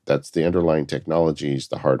look at. That's the underlying technologies,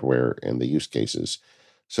 the hardware, and the use cases.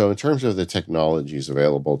 So in terms of the technologies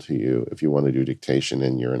available to you, if you want to do dictation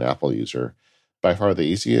and you're an Apple user, by far the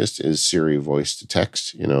easiest is Siri voice to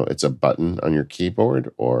text. It's a button on your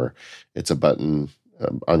keyboard, or it's a button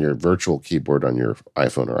on your virtual keyboard on your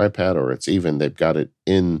iPhone or iPad, or they've got it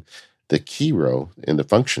in the key row, in the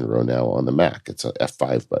function row now on the Mac. It's a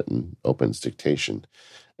F5 button, opens dictation.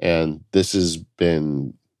 And this has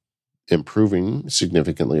been improving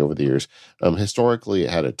significantly over the years. Historically, it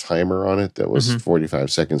had a timer on it that was 45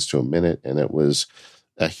 seconds to a minute, and it was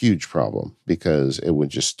a huge problem because it would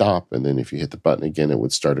just stop. And then if you hit the button again, it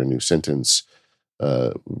would start a new sentence,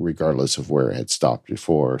 regardless of where it had stopped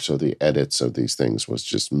before. So the edits of these things was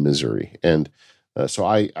just misery. And so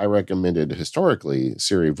I recommended historically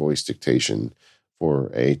Siri voice dictation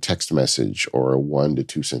for a text message or a 1 to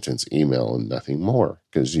 2 sentence email and nothing more,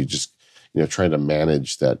 because you just, trying to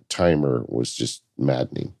manage that timer was just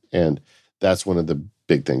maddening. And that's one of the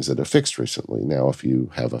big things that have fixed recently. Now, if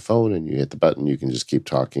you have a phone and you hit the button, you can just keep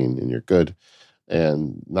talking and you're good.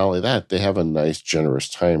 And not only that, they have a nice generous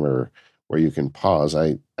timer where you can pause.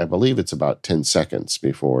 I believe it's about 10 seconds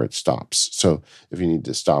before it stops. So if you need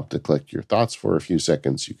to stop to collect your thoughts for a few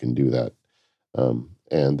seconds, you can do that.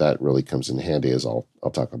 And that really comes in handy, as I'll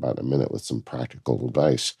talk about in a minute with some practical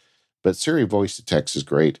advice. But Siri voice to text is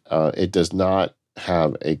great. It does not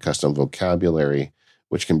have a custom vocabulary,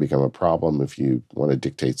 which can become a problem if you want to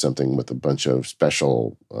dictate something with a bunch of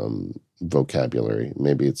special vocabulary.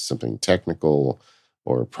 Maybe it's something technical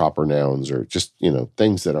or proper nouns or just,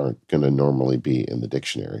 things that aren't going to normally be in the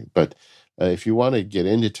dictionary. But if you want to get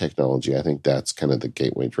into technology, I think that's kind of the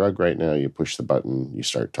gateway drug right now. You push the button, you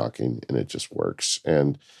start talking, and it just works.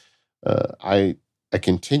 And I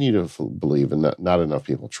continue to believe, and not enough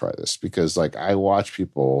people try this, because I watch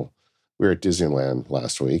people. We were at Disneyland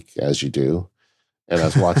last week, as you do, and I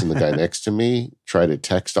was watching the guy next to me try to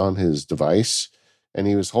text on his device, and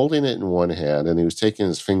he was holding it in one hand, and he was taking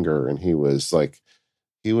his finger, and he was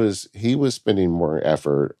spending more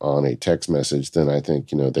effort on a text message than I think,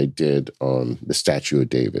 they did on the Statue of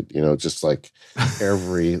David. Just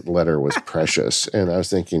every letter was precious. And I was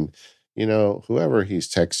thinking, whoever he's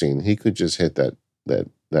texting, he could just hit that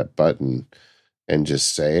button and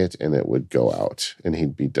just say it, and it would go out, and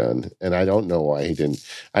he'd be done. And I don't know why he didn't.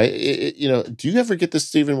 Do you ever get this,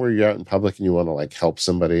 Stephen, where you're out in public and you want to help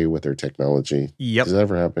somebody with their technology? Yep. Does that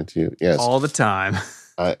ever happen to you? Yes. All the time.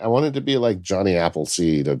 I wanted to be like Johnny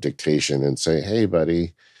Appleseed of dictation and say, hey,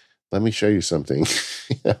 buddy, let me show you something,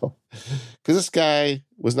 because this guy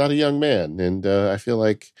was not a young man. And I feel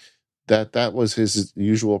like that was his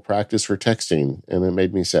usual practice for texting, and it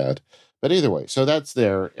made me sad. But either way, so that's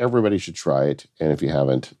there. Everybody should try it. And if you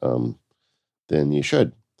haven't, then you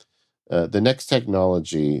should. The next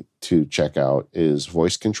technology to check out is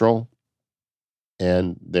voice control.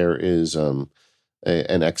 And there is an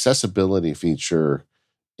accessibility feature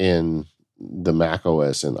in the Mac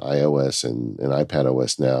OS and iOS and iPad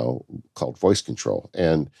OS now called voice control.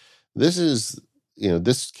 And This is,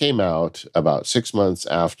 this came out about 6 months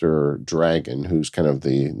after Dragon, who's kind of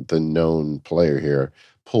the known player here,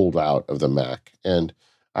 pulled out of the Mac. And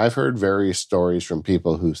I've heard various stories from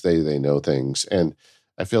people who say they know things. And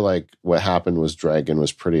I feel like what happened was Dragon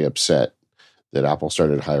was pretty upset that Apple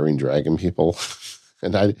started hiring Dragon people.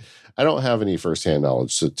 And I don't have any firsthand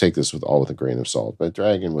knowledge, so take this with a grain of salt. But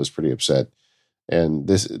Dragon was pretty upset, and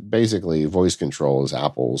this basically voice control is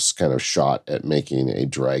Apple's kind of shot at making a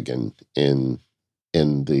Dragon in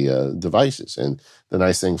the devices. And the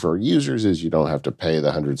nice thing for users is you don't have to pay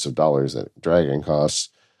the hundreds of dollars that Dragon costs,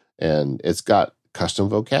 and it's got custom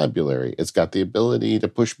vocabulary. It's got the ability to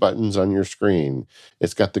push buttons on your screen.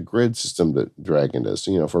 It's got the grid system that Dragon does.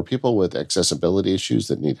 So, for people with accessibility issues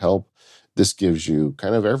that need help, this gives you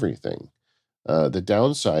kind of everything. The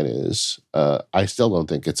downside is I still don't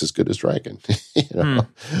think it's as good as Dragon.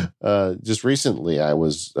 Just recently, I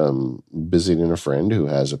was visiting a friend who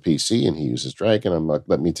has a PC and he uses Dragon. I'm like,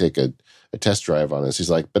 let me take a test drive on this. He's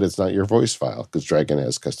like, but it's not your voice file because Dragon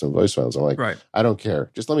has custom voice files. I'm like, Right. I don't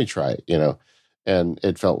care. Just let me try it, And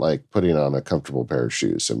it felt like putting on a comfortable pair of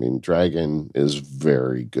shoes. I mean, Dragon is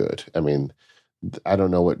very good. I mean, I don't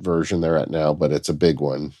know what version they're at now, but it's a big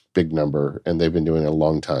one, big number, and they've been doing it a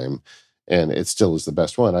long time. And it still is the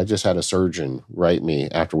best one. I just had a surgeon write me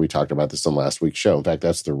after we talked about this on last week's show. In fact,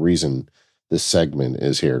 that's the reason this segment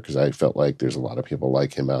is here, because I felt like there's a lot of people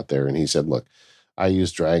like him out there. And he said, look, I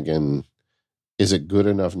use Dragon. Is it good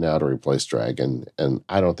enough now to replace Dragon? And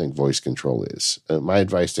I don't think voice control is. My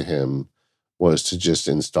advice to him was to just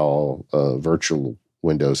install virtual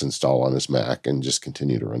Windows install on his Mac and just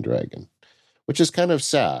continue to run Dragon, which is kind of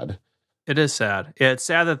sad. It is sad. Yeah, it's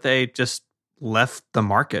sad that they just left the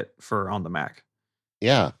market for on the Mac.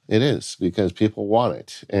 Yeah, it is, because people want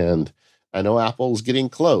it. And I know Apple's getting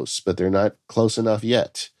close, but they're not close enough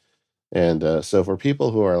yet. And so for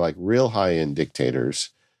people who are like real high-end dictators,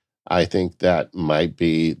 I think that might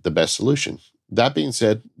be the best solution. That being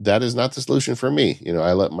said, that is not the solution for me.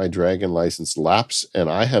 I let my Dragon license lapse, and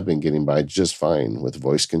I have been getting by just fine with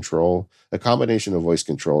voice control, a combination of voice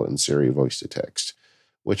control and Siri voice to text,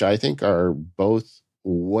 which I think are both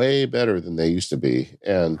way better than they used to be.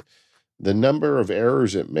 And the number of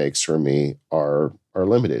errors it makes for me are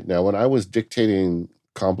limited. Now, when I was dictating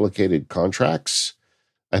complicated contracts,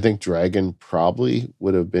 I think Dragon probably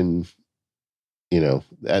would have been,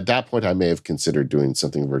 at that point, I may have considered doing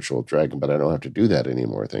something virtual with Dragon, but I don't have to do that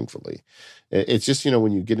anymore, thankfully. It's just,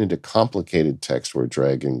 when you get into complicated text where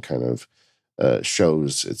Dragon kind of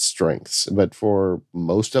shows its strengths. But for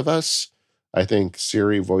most of us, I think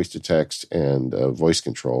Siri voice to text and voice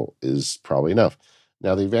control is probably enough.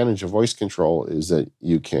 Now, the advantage of voice control is that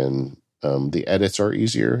you can, the edits are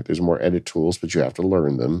easier. There's more edit tools, but you have to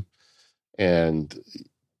learn them. And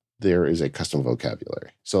there is a custom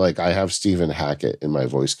vocabulary. So like I have Stephen Hackett in my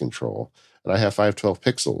voice control, and I have 512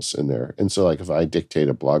 pixels in there. And so like if I dictate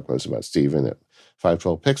a blog post about Stephen at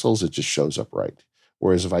 512 pixels, it just shows up right.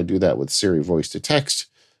 Whereas if I do that with Siri voice to text,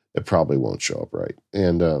 it probably won't show up right.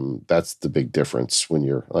 And that's the big difference when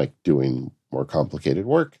you're like doing more complicated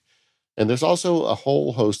work. And there's also a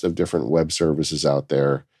whole host of different web services out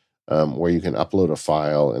there where you can upload a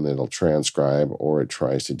file and it'll transcribe, or it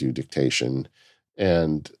tries to do dictation.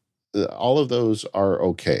 And all of those are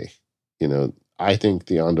okay. I think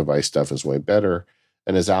the on-device stuff is way better.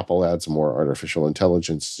 And as Apple adds more artificial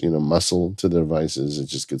intelligence, muscle to the devices, it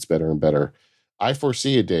just gets better and better. I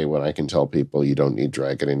foresee a day when I can tell people you don't need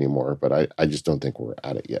Dragon anymore, but I just don't think we're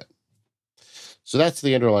at it yet. So that's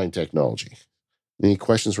the underlying technology. Any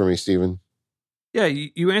questions for me, Stephen? Yeah,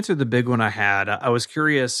 you answered the big one I had. I was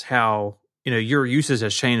curious how, your usage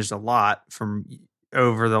has changed a lot from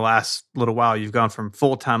over the last little while. You've gone from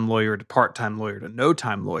full-time lawyer to part-time lawyer to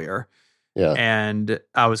no-time lawyer. Yeah. And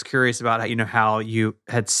I was curious about, how you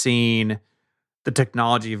had seen the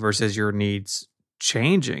technology versus your needs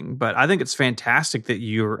changing. But I think it's fantastic that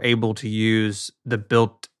you're able to use the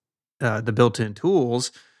built-in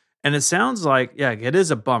tools. And it sounds like, yeah, it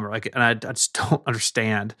is a bummer. And I just don't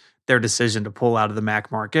understand their decision to pull out of the Mac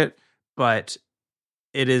market. But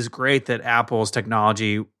it is great that Apple's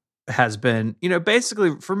technology has been,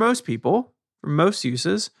 basically for most people, for most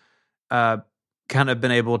uses, kind of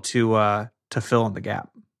been able to fill in the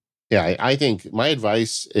gap. Yeah, I think my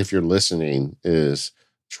advice, if you're listening, is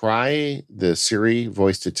try the Siri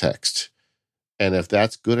voice to text. And if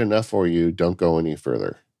that's good enough for you, don't go any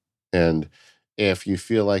further. And if you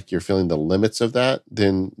feel like you're feeling the limits of that,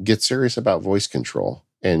 then get serious about voice control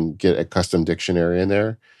and get a custom dictionary in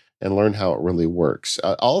there and learn how it really works.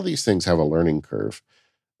 All of these things have a learning curve,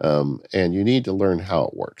 and you need to learn how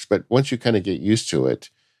it works. But once you kind of get used to it,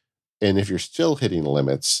 And if you're still hitting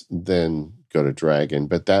limits, then go to Dragon.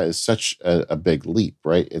 But that is such a big leap,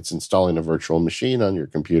 right? It's installing a virtual machine on your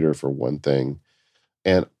computer for one thing.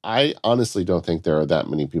 And I honestly don't think there are that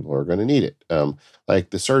many people who are going to need it. Like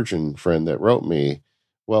the surgeon friend that wrote me,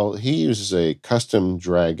 well, he uses a custom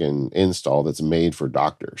Dragon install that's made for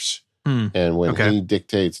doctors. And when Okay. he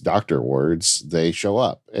dictates doctor words, they show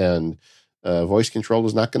up. And voice control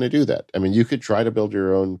is not going to do that. I mean, you could try to build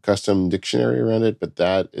your own custom dictionary around it, but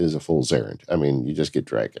that is a fool's errand. I mean, you just get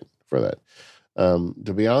Dragon for that.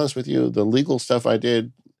 To be honest with you, the legal stuff I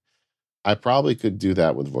did, I probably could do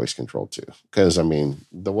that with voice control too. Because, I mean,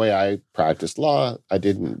 the way I practiced law, I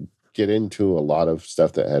didn't get into a lot of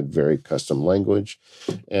stuff that had very custom language.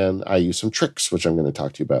 And I used some tricks, which I'm going to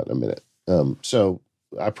talk to you about in a minute. So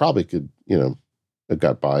I probably could, have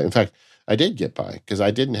got by. In fact, I did get by because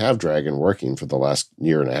I didn't have Dragon working for the last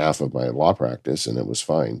year and a half of my law practice, and it was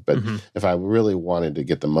fine. But if I really wanted to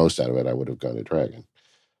get the most out of it, I would have gone to Dragon.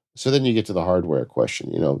 So then you get to the hardware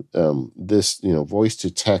question. This voice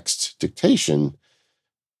to text dictation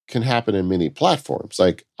can happen in many platforms.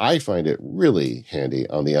 Like I find it really handy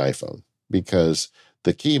on the iPhone because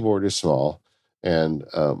the keyboard is small, and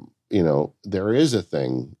there is a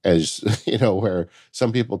thing as where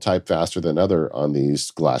some people type faster than other on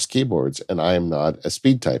these glass keyboards, and I am not a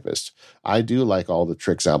speed typist. I do like all the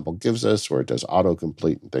tricks Apple gives us where it does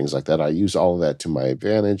autocomplete and things like that. I use all of that to my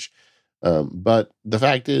advantage. But the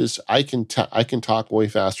fact is, I can talk way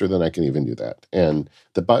faster than I can even do that. And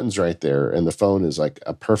the button's right there, and the phone is like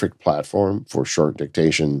a perfect platform for short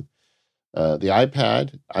dictation. The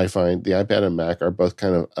iPad, I find the iPad and Mac are both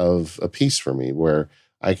kind of a piece for me, where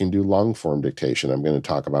I can do long form dictation. I'm going to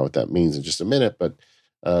talk about what that means in just a minute, but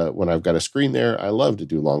when I've got a screen there, I love to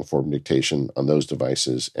do long form dictation on those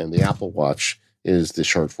devices. And the Apple Watch is the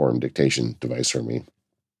short form dictation device for me.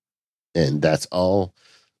 And that's all.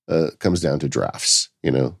 Comes down to drafts.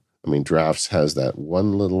 Drafts has that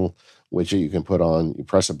one little widget you can put on. You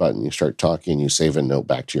press a button, you start talking, you save a note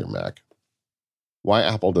back to your Mac. Why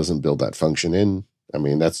Apple doesn't build that function in?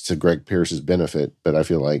 That's to Greg Pierce's benefit, but I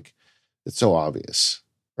feel like it's so obvious,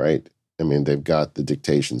 right? They've got the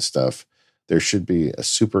dictation stuff. There should be a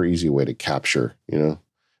super easy way to capture, And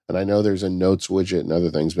I know there's a notes widget and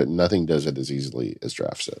other things, but nothing does it as easily as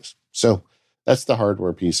Drafts does. So that's the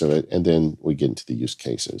hardware piece of it. And then we get into the use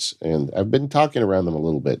cases. And I've been talking around them a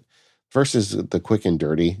little bit. First is the quick and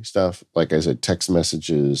dirty stuff. Like I said, text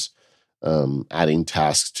messages, adding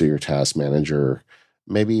tasks to your task manager,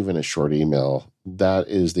 maybe even a short email. That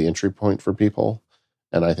is the entry point for people.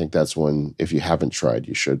 And I think that's one, if you haven't tried,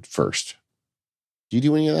 you should first. Do you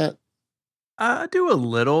do any of that? I do a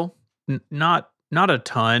little, not a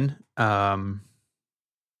ton. But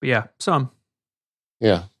yeah, some.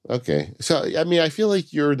 Yeah. Okay. So, I feel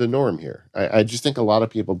like you're the norm here. I just think a lot of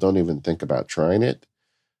people don't even think about trying it.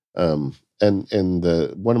 And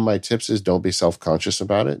one of my tips is don't be self-conscious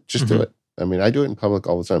about it. Just do it. I do it in public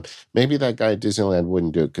all the time. Maybe that guy at Disneyland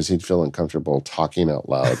wouldn't do it because he'd feel uncomfortable talking out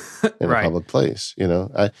loud in Right. a public place.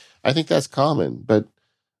 I think that's common. But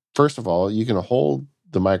first of all, you can hold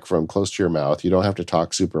the microphone close to your mouth. You don't have to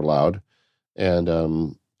talk super loud. And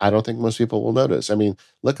I don't think most people will notice.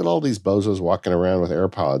 Look at all these bozos walking around with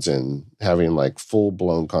AirPods and having like full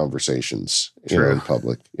blown conversations, in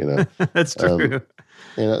public. That's true.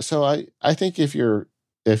 So I think if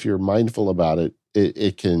you're mindful about it,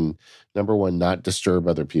 it can, number one, not disturb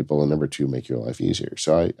other people, and number two, make your life easier.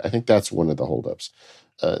 So I think that's one of the holdups.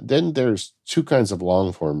 Then there's two kinds of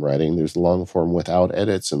long form writing. There's long form without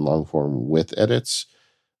edits and long form with edits.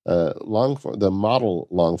 The model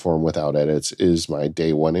long form without edits is my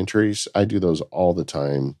day one entries. I do those all the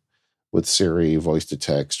time with Siri, voice to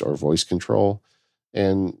text, or voice control.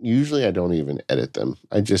 And usually I don't even edit them.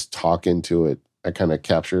 I just talk into it. I kind of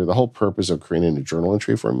capture the whole purpose of creating a journal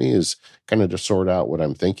entry for me is kind of to sort out what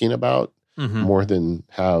I'm thinking about more than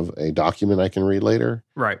have a document I can read later.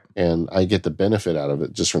 Right. And I get the benefit out of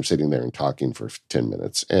it just from sitting there and talking for 10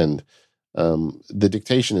 minutes. And the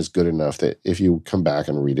dictation is good enough that if you come back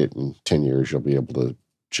and read it in 10 years, you'll be able to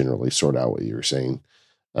generally sort out what you were saying.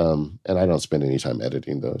 And I don't spend any time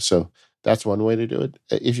editing those. So that's one way to do it.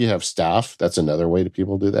 If you have staff, that's another way that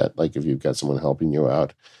people do that. Like if you've got someone helping you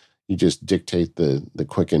out, you just dictate the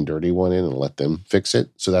quick and dirty one in and let them fix it.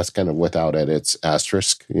 So that's kind of without edits,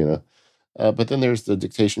 asterisk, But then there's the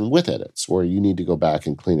dictation with edits where you need to go back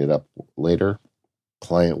and clean it up later.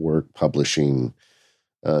 Client work, publishing.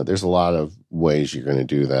 There's a lot of ways you're going to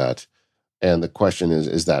do that. And the question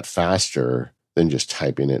is that faster than just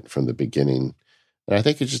typing it from the beginning? And I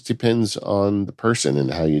think it just depends on the person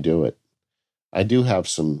and how you do it. I do have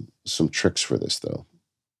some tricks for this, though.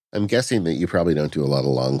 I'm guessing that you probably don't do a lot of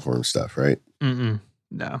long form stuff, right?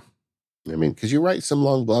 No. I mean, because you write some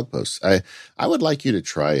long blog posts. I would like you to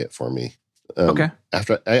try it for me. Okay.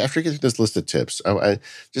 After you get this list of tips, I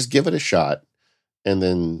just give it a shot, and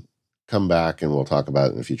then come back and we'll talk about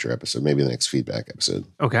it in a future episode, maybe the next feedback episode.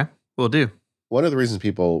 Okay, we'll do. One of the reasons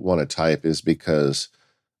people want to type is because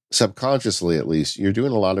subconsciously, at least, you're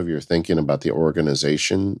doing a lot of your thinking about the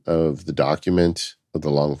organization of the document, of the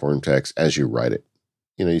long form text as you write it.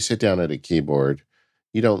 You know, you sit down at a keyboard,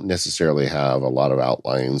 you don't necessarily have a lot of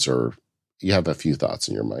outlines, or you have a few thoughts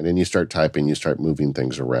in your mind, and you start typing, you start moving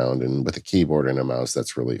things around. And with a keyboard and a mouse,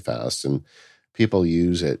 that's really fast. And people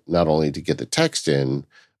use it not only to get the text in,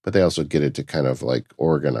 but they also get it to kind of like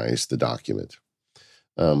organize the document.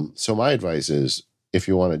 So my advice is, if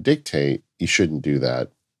you want to dictate, you shouldn't do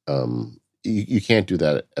that. You can't do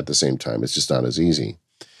that at the same time. It's just not as easy.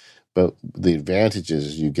 But the advantage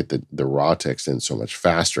is you get the raw text in so much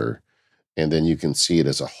faster, and then you can see it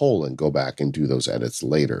as a whole and go back and do those edits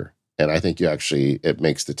later. And I think it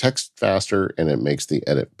makes the text faster and it makes the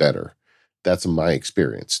edit better. That's my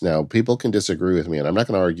experience. Now, people can disagree with me, and I'm not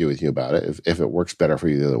going to argue with you about it. If it works better for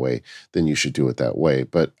you the other way, then you should do it that way.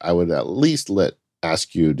 But I would at least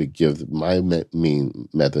ask you to give my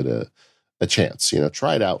method a chance. You know,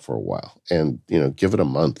 try it out for a while, and give it a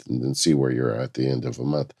month, and then see where you're at the end of a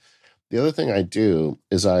month. The other thing I do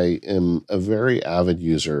is I am a very avid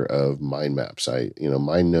user of mind maps.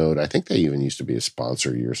 MindNote, I think they even used to be a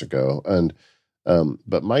sponsor years ago.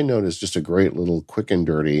 But MindNote is just a great little quick and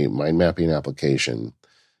dirty mind mapping application.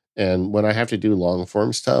 And when I have to do long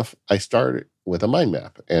form stuff, I start with a mind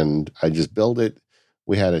map and I just build it.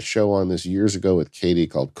 We had a show on this years ago with Katie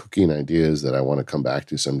called Cooking Ideas that I want to come back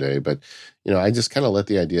to someday. But, I just kind of let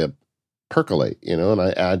the idea percolate, and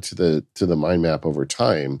I add to the mind map over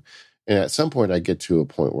time. And at some point I get to a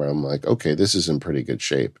point where I'm like, okay, this is in pretty good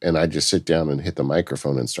shape. And I just sit down and hit the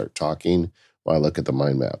microphone and start talking while I look at the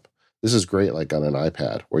mind map. This is great, like on an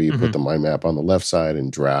iPad, where you put the mind map on the left side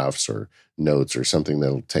and drafts or notes or something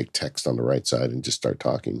that'll take text on the right side and just start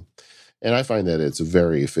talking. And I find that it's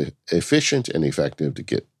very efficient and effective to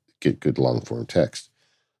get good long form text.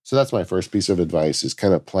 So that's my first piece of advice, is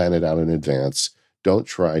kind of plan it out in advance. Don't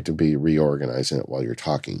try to be reorganizing it while you're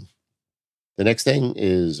talking. The next thing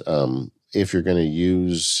is, if you're going to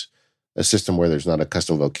use a system where there's not a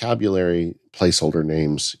custom vocabulary, placeholder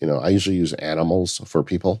names, I usually use animals for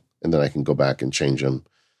people, and then I can go back and change them.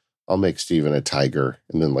 I'll make Steven a tiger,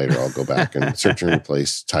 and then later I'll go back and search and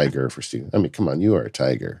replace tiger for Steven. I mean, come on, you are a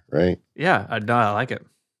tiger, right? Yeah, no, I like it.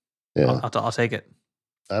 Yeah, I'll take it.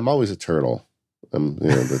 I'm always a turtle. But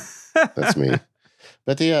that's me.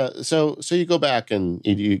 But so you go back and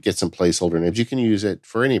you get some placeholder names. You can use it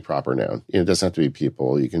for any proper noun. It doesn't have to be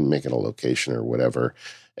people. You can make it a location or whatever.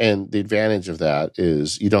 And the advantage of that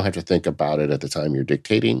is you don't have to think about it at the time you're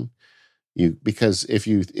dictating. Because if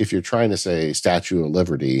you're trying to say Statue of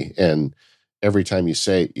Liberty, and every time you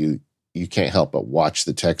say it, you can't help but watch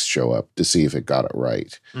the text show up to see if it got it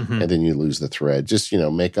right, and then you lose the thread. Just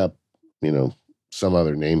make up some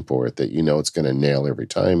other name for it that it's going to nail every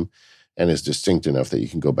time, and is distinct enough that you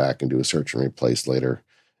can go back and do a search and replace later,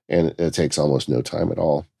 and it takes almost no time at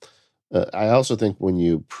all. I also think when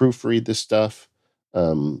you proofread this stuff,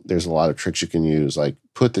 there's a lot of tricks you can use, like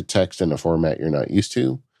put the text in a format you're not used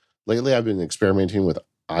to. Lately, I've been experimenting with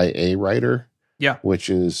IA Writer, which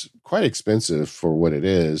is quite expensive for what it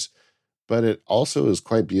is, but it also is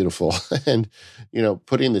quite beautiful. And,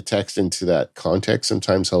 putting the text into that context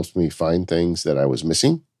sometimes helps me find things that I was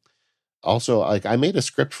missing. Also, like I made a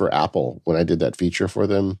script for Apple when I did that feature for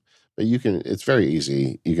them, but it's very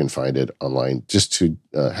easy. You can find it online just to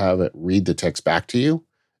have it read the text back to you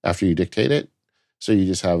after you dictate it. So you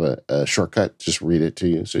just have a shortcut, just read it to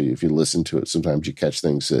you. So if you listen to it, sometimes you catch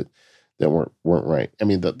things that weren't right. I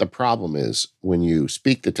mean, the problem is when you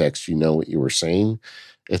speak the text, you know what you were saying.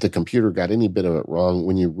 If the computer got any bit of it wrong,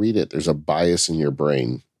 when you read it, there's a bias in your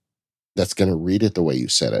brain that's going to read it the way you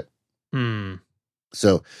said it.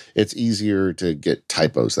 So it's easier to get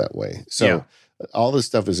typos that way. So all this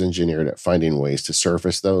stuff is engineered at finding ways to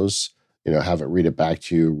surface those. Have it read it back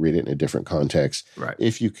to you, read it in a different context. Right.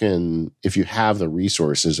 If you have the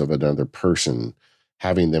resources of another person,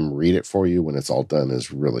 having them read it for you when it's all done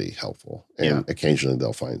is really helpful. And occasionally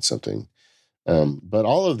they'll find something. But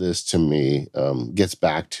all of this to me gets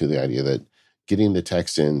back to the idea that getting the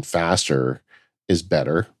text in faster is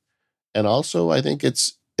better. And also I think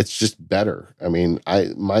it's just better. I mean,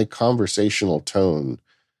 my conversational tone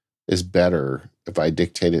is better if I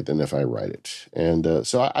dictate it than if I write it. And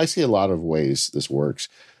so I see a lot of ways this works.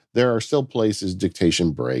 there are still places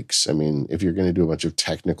dictation breaks. I mean, if you're going to do a bunch of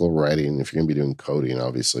technical writing, if you're going to be doing coding,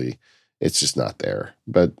 obviously, it's just not there.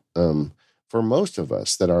 But for most of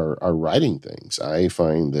us that are writing things, I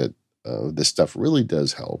find that this stuff really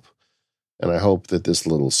does help. And I hope that this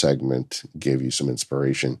little segment gave you some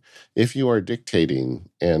inspiration. If you are dictating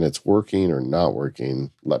and it's working or not working,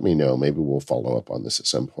 let me know. Maybe we'll follow up on this at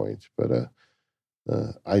some point. But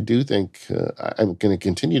I do think I'm going to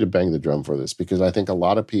continue to bang the drum for this because I think a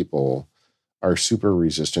lot of people are super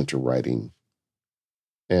resistant to writing.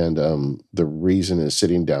 And the reason is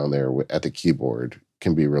sitting down there at the keyboard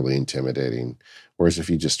can be really intimidating. Whereas if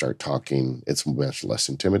you just start talking, it's much less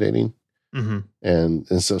intimidating. Mm-hmm.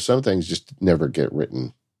 And so some things just never get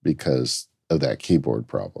written because of that keyboard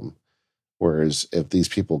problem. Whereas if these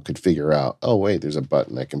people could figure out, oh, wait, there's a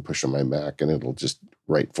button I can push on my Mac and it'll just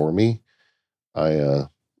write for me, I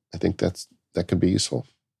think that could be useful.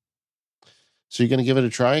 So you're going to give it a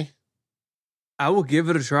try? I will give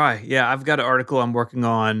it a try. Yeah, I've got an article I'm working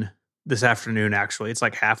on this afternoon, actually. It's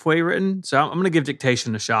like halfway written. So I'm going to give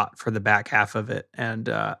dictation a shot for the back half of it. And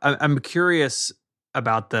I'm curious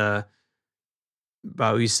about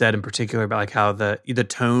what you said in particular about like how the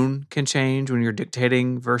tone can change when you're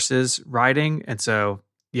dictating versus writing. And so,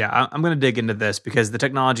 yeah, I'm going to dig into this because the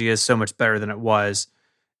technology is so much better than it was.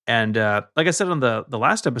 And like I said on the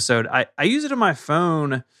last episode, I use it on my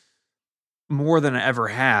phone more than I ever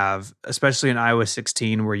have, especially in iOS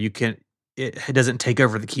 16 where it doesn't take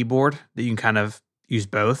over the keyboard, that you can kind of use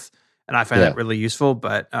both. And I find that really useful.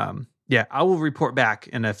 But yeah, I will report back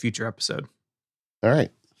in a future episode. All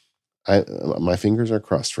right. My fingers are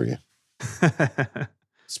crossed for you.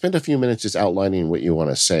 Spend a few minutes just outlining what you want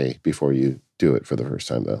to say before you do it for the first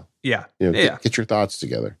time, though. Yeah. Get your thoughts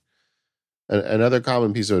together. Another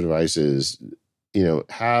common piece of advice is,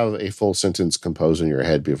 have a full sentence composed in your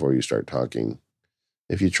head before you start talking.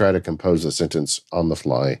 If you try to compose a sentence on the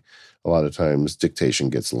fly, a lot of times dictation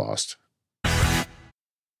gets lost.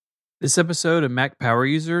 This episode of Mac Power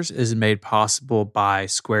Users is made possible by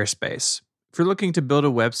Squarespace. If you're looking to build a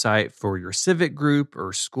website for your civic group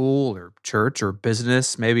or school or church or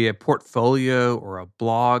business, maybe a portfolio or a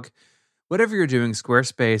blog, whatever you're doing,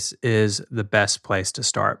 Squarespace is the best place to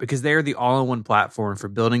start because they are the all-in-one platform for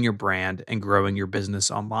building your brand and growing your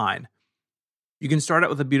business online. You can start out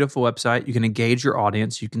with a beautiful website, you can engage your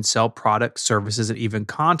audience, you can sell products, services, and even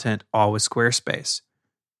content all with Squarespace.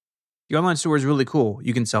 The online store is really cool.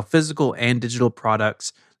 You can sell physical and digital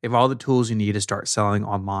products. They have all the tools you need to start selling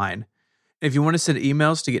online. If you want to send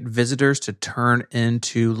emails to get visitors to turn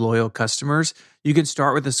into loyal customers, you can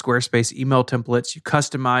start with the Squarespace email templates. You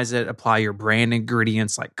customize it, apply your brand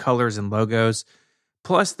ingredients like colors and logos.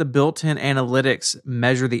 Plus, the built-in analytics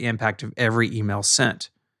measure the impact of every email sent.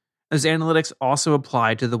 Those analytics also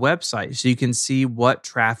apply to the website, so you can see what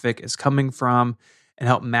traffic is coming from and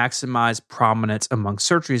help maximize prominence among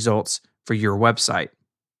search results for your website.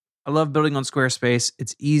 I love building on Squarespace.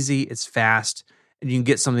 It's easy, it's fast, and you can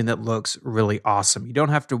get something that looks really awesome. You don't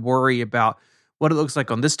have to worry about what it looks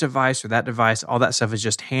like on this device or that device. All that stuff is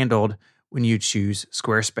just handled when you choose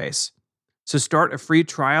Squarespace. So start a free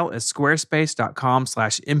trial at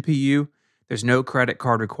squarespace.com/MPU. There's no credit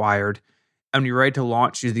card required. And when you're ready to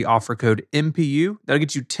launch, use the offer code MPU. That'll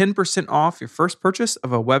get you 10% off your first purchase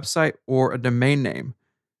of a website or a domain name.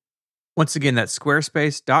 Once again, that's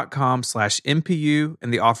squarespace.com/MPU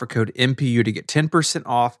and the offer code MPU to get 10%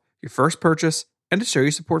 off your first purchase and to show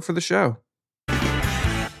your support for the show.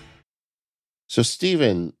 So,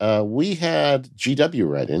 Stephen, we had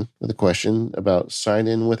GW write in with a question about sign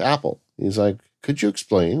in with Apple. He's like, could you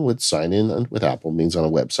explain what sign in with Apple means on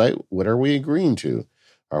a website? What are we agreeing to?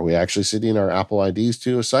 Are we actually sending our Apple IDs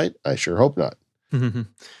to a site? I sure hope not.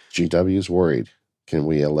 GW is worried. Can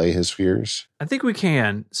we allay his fears? I think we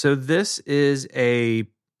can. So this is a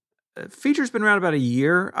feature's been around about a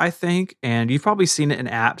year, I think, and you've probably seen it in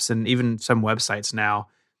apps and even some websites now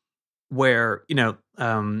where,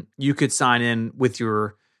 you could sign in with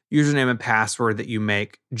your username and password that you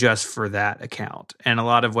make just for that account. And a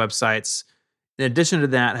lot of websites, in addition to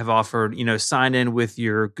that, have offered, sign in with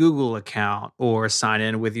your Google account or sign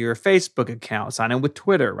in with your Facebook account, sign in with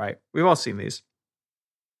Twitter, right? We've all seen these.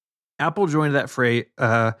 Apple joined that fray,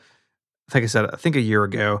 like I said, I think a year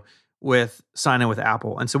ago with sign in with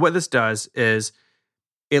Apple. And so what this does is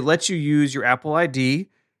it lets you use your Apple ID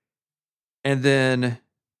and then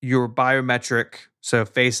your biometric, so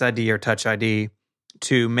Face ID or Touch ID,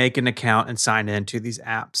 to make an account and sign in to these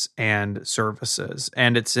apps and services.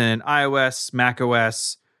 And it's in iOS,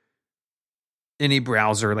 macOS, any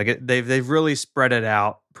browser. Like they've really spread it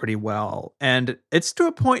out pretty well. And it's to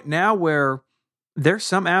a point now where there's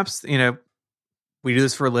some apps, we do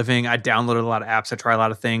this for a living. I downloaded a lot of apps. I try a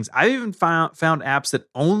lot of things. I even found apps that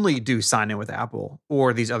only do sign in with Apple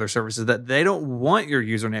or these other services that they don't want your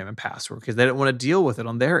username and password because they don't want to deal with it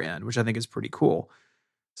on their end, which I think is pretty cool.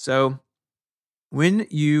 So when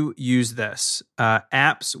you use this,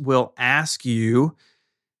 apps will ask you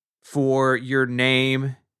for your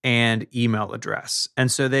name and email address.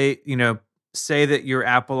 And so they, say that your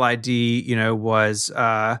Apple ID, was,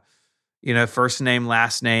 first name,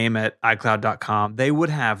 last name at iCloud.com. They would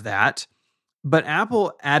have that. But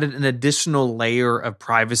Apple added an additional layer of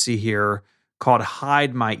privacy here called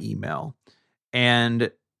Hide My Email.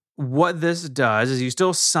 And what this does is you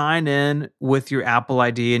still sign in with your Apple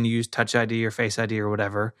ID and use Touch ID or Face ID or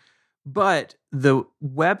whatever. But the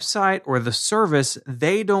website or the service,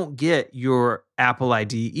 they don't get your Apple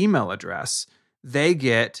ID email address. They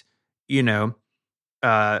get,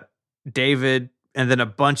 David and then a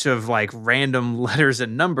bunch of like random letters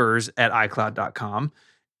and numbers at iCloud.com.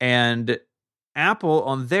 And Apple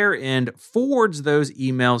on their end forwards those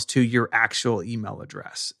emails to your actual email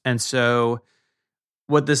address. And so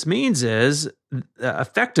what this means is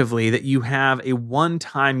effectively that you have a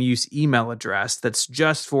one-time use email address that's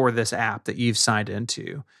just for this app that you've signed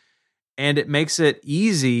into. And it makes it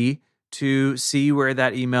easy to see where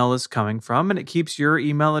that email is coming from. And it keeps your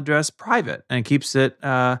email address private and keeps it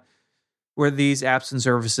where these apps and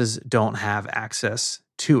services don't have access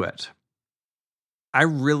to it. I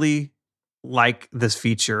really like this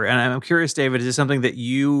feature. And I'm curious, David, is this something that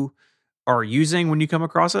you are using when you come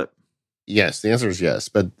across it? Yes, the answer is yes,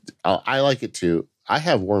 but I like it too. I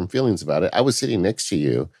have warm feelings about it. I was sitting next to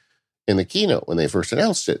you in the keynote when they first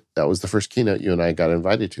announced it. That was the first keynote you and I got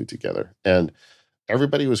invited to together. And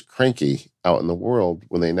everybody was cranky out in the world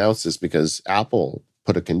when they announced this because Apple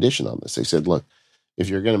put a condition on this. They said, look, if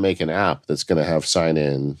you're going to make an app that's going to have sign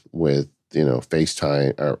in with,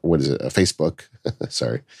 FaceTime or what is it? Facebook.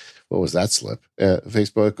 Sorry. What was that slip?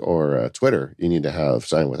 Facebook or Twitter, you need to have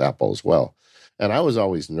sign in with Apple as well. And I was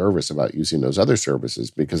always nervous about using those other services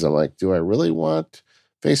because I'm like, do I really want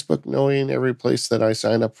Facebook knowing every place that I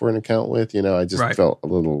sign up for an account with? I just felt a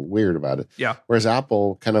little weird about it. Yeah. Whereas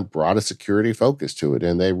Apple kind of brought a security focus to it,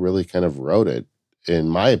 and they really kind of wrote it, in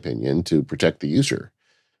my opinion, to protect the user.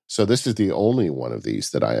 So this is the only one of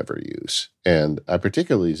these that I ever use. And I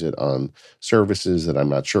particularly use it on services that I'm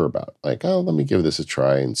not sure about. Like, let me give this a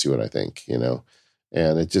try and see what I think,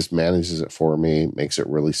 And it just manages it for me, makes it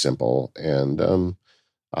really simple. And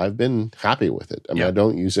I've been happy with it. I mean, I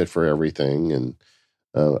don't use it for everything. And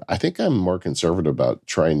I think I'm more conservative about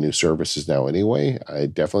trying new services now anyway. I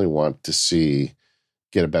definitely want to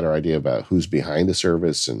get a better idea about who's behind the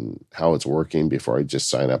service and how it's working before I just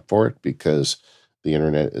sign up for it, because the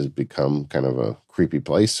internet has become kind of a creepy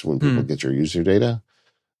place when people get your user data.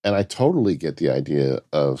 And I totally get the idea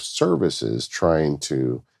of services trying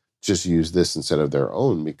to just use this instead of their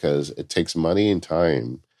own, because it takes money and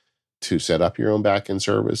time to set up your own backend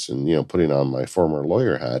service. And, putting on my former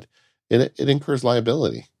lawyer hat, it incurs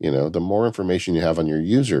liability. The more information you have on your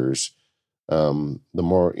users, the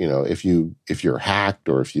more, if you're hacked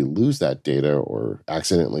or if you lose that data or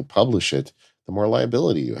accidentally publish it, the more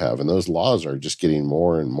liability you have. And those laws are just getting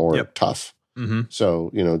more and more tough. Mm-hmm.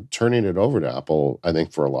 So, turning it over to Apple, I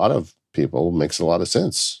think for a lot of people makes a lot of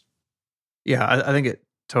sense. Yeah, I think it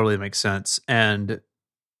totally makes sense. And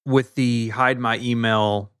with the Hide My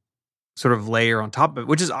Email sort of layer on top of it,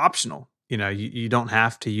 which is optional, you don't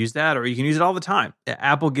have to use that, or you can use it all the time.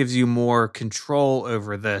 Apple gives you more control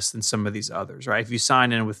over this than some of these others, right? If you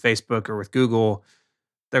sign in with Facebook or with Google,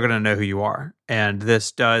 they're going to know who you are. And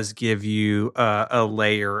this does give you a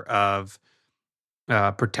layer of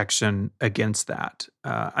protection against that.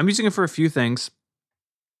 I'm using it for a few things.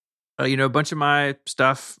 A bunch of my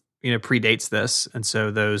stuff, predates this. And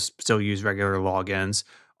so those still use regular logins.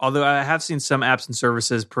 Although I have seen some apps and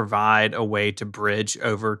services provide a way to bridge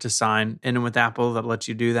over to sign in with Apple that lets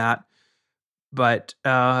you do that. But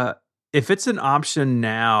if it's an option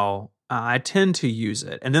now, I tend to use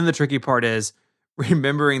it. And then the tricky part is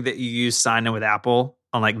remembering that you use sign in with Apple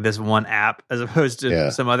on like this one app as opposed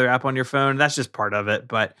to some other app on your phone. That's just part of it.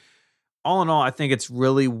 But all in all, I think it's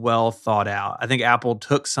really well thought out. I think Apple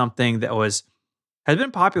took something that has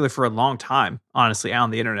been popular for a long time, honestly, out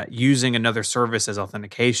on the internet, using another service as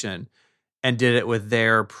authentication, and did it with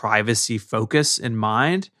their privacy focus in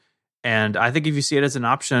mind. And I think if you see it as an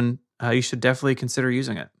option, you should definitely consider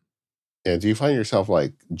using it. Yeah. Do you find yourself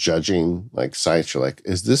like judging like sites? You're like,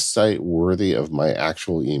 is this site worthy of my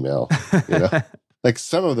actual email? Like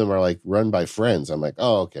some of them are like run by friends. I'm like,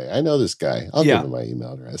 oh, okay, I know this guy. I'll give him my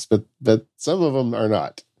email address. But some of them are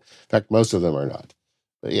not. In fact, most of them are not.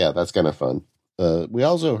 But yeah, that's kind of fun. We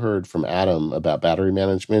also heard from Adam about battery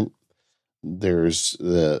management. There's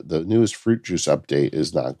the newest fruit juice update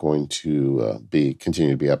is not going to be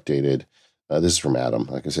continue to be updated. This is from Adam.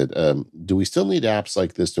 Like I said, do we still need apps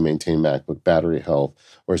like this to maintain MacBook battery health,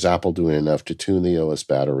 or is Apple doing enough to tune the OS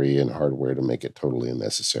battery and hardware to make it totally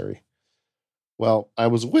unnecessary? Well, I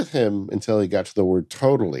was with him until he got to the word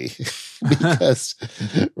totally, because,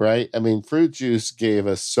 right? I mean, fruit juice gave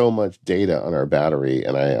us so much data on our battery,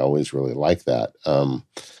 and I always really like that.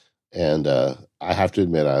 And I have to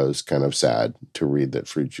admit, I was kind of sad to read that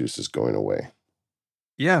fruit juice is going away.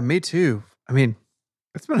 Yeah, me too. I mean,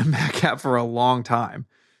 it's been a Mac app for a long time.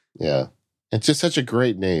 Yeah. It's just such a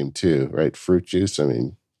great name, too, right? Fruit juice. I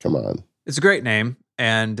mean, come on. It's a great name.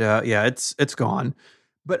 And yeah, it's gone.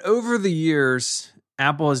 But over the years,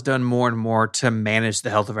 Apple has done more and more to manage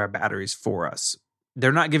the health of our batteries for us.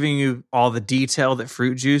 They're not giving you all the detail that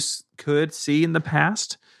fruit juice could see in the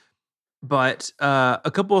past. But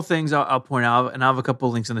a couple of things I'll point out, and I have a couple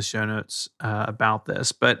of links in the show notes about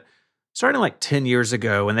this. But starting like 10 years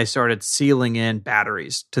ago, when they started sealing in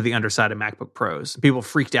batteries to the underside of MacBook Pros, people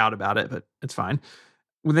freaked out about it, but it's fine.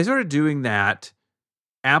 When they started doing that,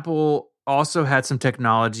 Apple also had some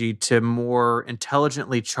technology to more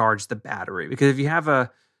intelligently charge the battery. Because if you have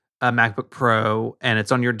a MacBook Pro and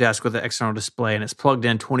it's on your desk with an external display and it's plugged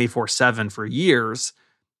in 24/7 for years,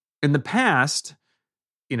 in the past,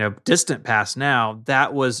 distant past now,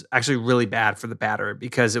 that was actually really bad for the battery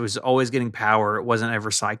because it was always getting power. It wasn't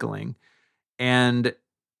ever cycling. And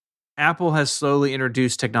Apple has slowly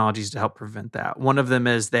introduced technologies to help prevent that. One of them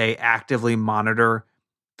is they actively monitor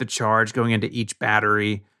the charge going into each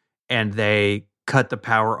battery, and they cut the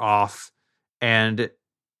power off, and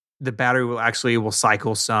the battery will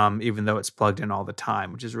cycle some even though it's plugged in all the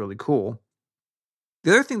time, which is really cool.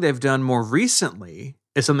 The other thing they've done more recently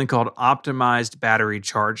is something called optimized battery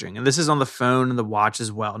charging. And this is on the phone and the watch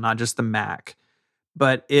as well, not just the Mac.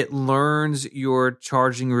 But it learns your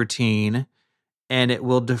charging routine, and it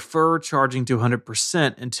will defer charging to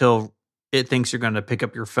 100% until it thinks you're going to pick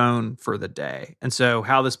up your phone for the day. And so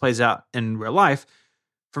how this plays out in real life,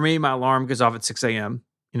 for me, my alarm goes off at 6 a.m.,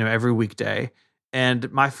 every weekday. And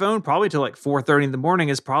my phone probably till like 4:30 in the morning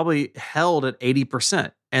is probably held at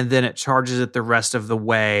 80%. And then it charges it the rest of the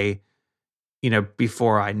way,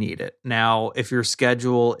 before I need it. Now, if your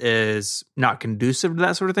schedule is not conducive to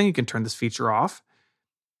that sort of thing, you can turn this feature off.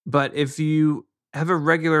 But if you have a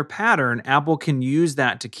regular pattern, Apple can use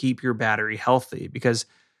that to keep your battery healthy, because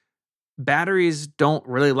batteries don't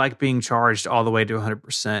really like being charged all the way to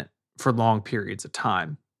 100% for long periods of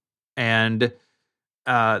time. And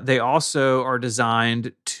they also are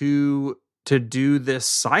designed to do this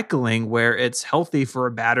cycling where it's healthy for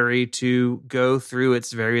a battery to go through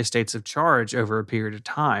its various states of charge over a period of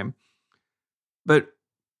time. But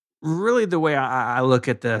really, the way I look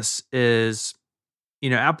at this is,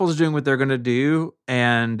 Apple's doing what they're going to do,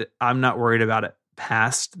 and I'm not worried about it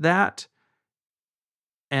past that.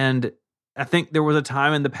 And I think there was a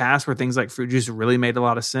time in the past where things like fruit juice really made a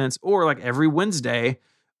lot of sense, or like every Wednesday,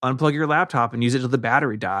 unplug your laptop and use it till the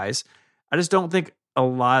battery dies. I just don't think a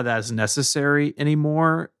lot of that is necessary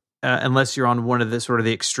anymore, unless you're on one of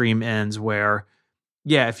the extreme ends where,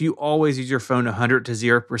 yeah, if you always use your phone 100 to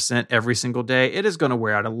 0% every single day, it is going to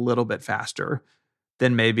wear out a little bit faster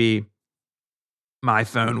than maybe my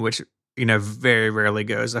phone, which, very rarely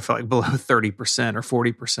goes, I feel like, below 30% or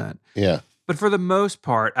 40%. Yeah. But for the most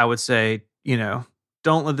part, I would say,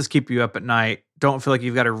 don't let this keep you up at night. Don't feel like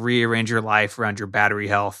you've got to rearrange your life around your battery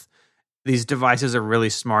health. These devices are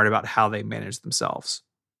really smart about how they manage themselves.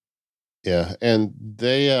 Yeah. And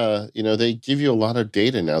they give you a lot of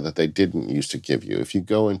data now that they didn't used to give you. If you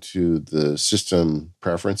go into the system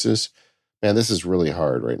preferences, man, this is really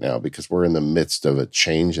hard right now because we're in the midst of a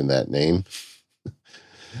change in that name.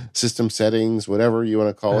 System settings, whatever you want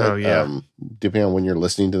to call it. Oh, yeah. Depending on when you're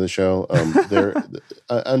listening to the show, there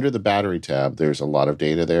under the battery tab, there's a lot of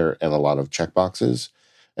data there and a lot of checkboxes,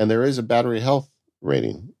 and there is a battery health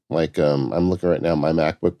rating. Like I'm looking right now, my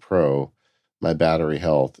MacBook Pro, my battery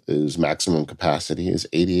health is maximum capacity is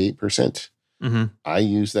 88%. Mm-hmm. I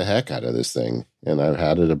use the heck out of this thing, and I've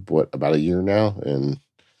had it about a year now, and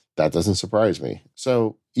that doesn't surprise me.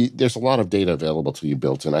 So there's a lot of data available to you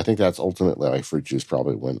built in. I think that's ultimately why fruit juice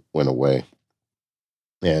probably went away.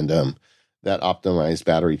 And that optimized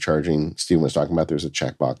battery charging Stephen was talking about, there's a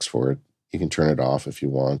checkbox for it. You can turn it off if you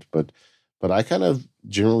want, but I kind of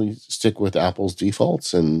generally stick with Apple's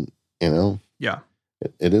defaults, and yeah,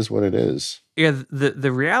 it is what it is. Yeah,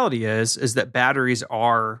 the reality is that batteries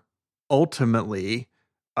are ultimately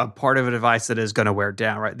a part of a device that is going to wear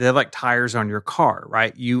down, right? They're like tires on your car,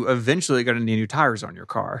 right? You eventually are going to need new tires on your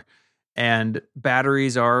car. And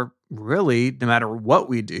batteries are really, no matter what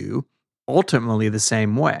we do, ultimately the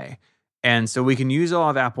same way. And so we can use all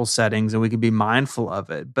of Apple's settings and we can be mindful of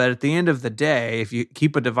it. But at the end of the day, if you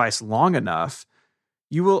keep a device long enough,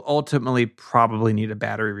 you will ultimately probably need a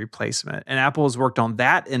battery replacement. And Apple has worked on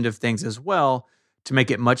that end of things as well to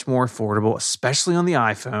make it much more affordable, especially on the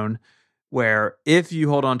iPhone, where if you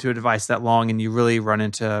hold on to a device that long and you really run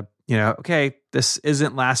into, okay, this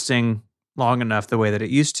isn't lasting long enough the way that it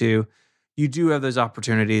used to, you do have those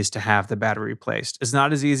opportunities to have the battery replaced. It's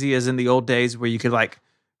not as easy as in the old days where you could like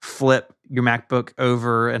flip your MacBook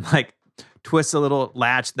over and like twist a little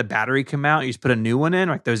latch, the battery come out, you just put a new one in.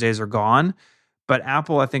 Like those days are gone. But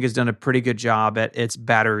Apple, I think, has done a pretty good job at its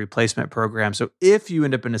battery replacement program. So if you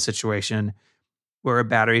end up in a situation where a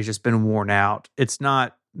battery has just been worn out, it's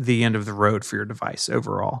not the end of the road for your device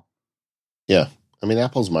overall. Yeah. I mean,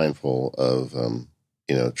 Apple's mindful of,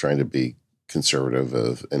 trying to be conservative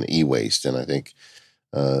of an e-waste. And I think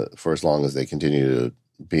for as long as they continue to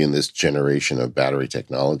be in this generation of battery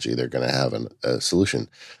technology, they're going to have a solution.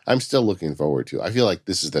 I'm still looking forward to. I feel like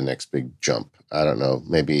this is the next big jump. I don't know,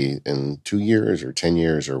 maybe in 2 years or 10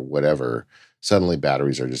 years or whatever, suddenly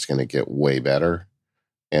batteries are just going to get way better.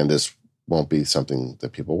 And this won't be something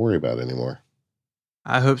that people worry about anymore.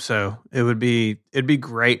 I hope so. It'd be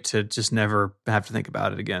great to just never have to think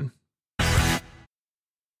about it again.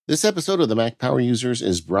 This episode of the Mac Power Users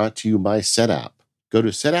is brought to you by SetApp. Go to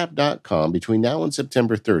setapp.com between now and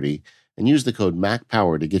September 30 and use the code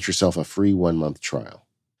MacPower to get yourself a free 1-month trial.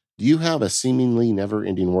 Do you have a seemingly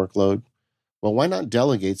never-ending workload? Well, why not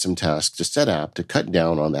delegate some tasks to SetApp to cut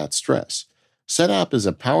down on that stress? SetApp is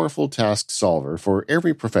a powerful task solver for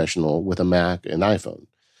every professional with a Mac and iPhone.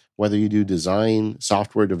 Whether you do design,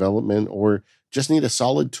 software development, or just need a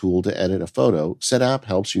solid tool to edit a photo, SetApp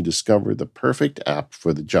helps you discover the perfect app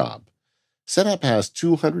for the job. SetApp has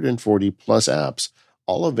 240 plus apps,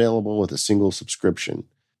 all available with a single subscription.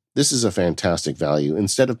 This is a fantastic value.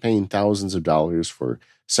 Instead of paying thousands of dollars for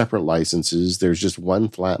separate licenses, there's just one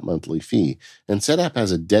flat monthly fee. And SetApp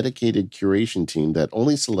has a dedicated curation team that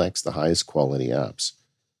only selects the highest quality apps.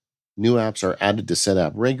 New apps are added to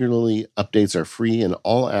SetApp regularly, updates are free, and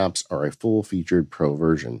all apps are a full-featured pro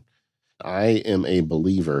version. I am a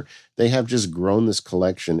believer. They have just grown this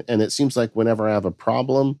collection, and it seems like whenever I have a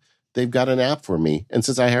problem, they've got an app for me. And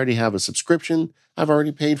since I already have a subscription, I've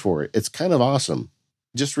already paid for it. It's kind of awesome.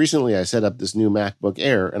 Just recently, I set up this new MacBook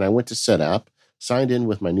Air, and I went to SetApp, signed in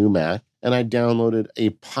with my new Mac, and I downloaded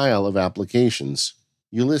a pile of applications.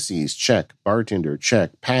 Ulysses, check. Bartender,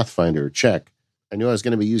 check. Pathfinder, check. I knew I was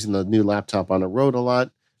going to be using the new laptop on the road a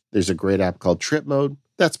lot. There's a great app called Trip Mode.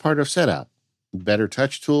 That's part of SetApp. Better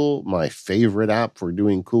Touch Tool, my favorite app for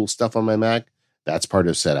doing cool stuff on my Mac. That's part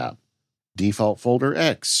of SetApp. Default Folder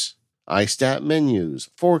X, iStat Menus,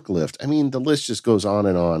 Forklift. I mean, the list just goes on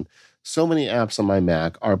and on. So many apps on my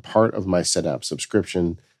Mac are part of my SetApp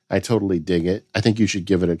subscription. I totally dig it. I think you should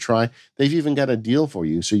give it a try. They've even got a deal for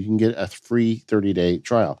you so you can get a free 30-day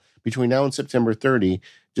trial. Between now and September 30,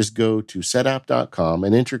 just go to setapp.com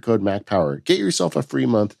and enter code MacPower. Get yourself a free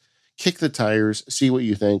month. Kick the tires. See what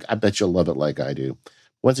you think. I bet you'll love it like I do.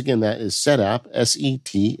 Once again, that is SetApp,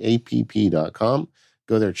 SETAPP.com.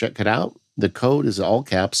 Go there, check it out. The code is all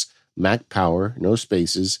caps, MacPower, no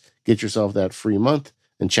spaces. Get yourself that free month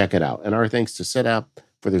and check it out. And our thanks to SetApp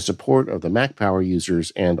for their support of the Mac Power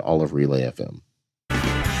users and all of Relay FM.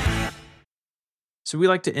 So we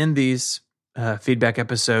like to end these feedback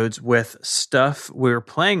episodes with stuff we're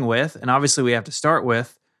playing with. And obviously we have to start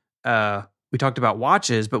with, we talked about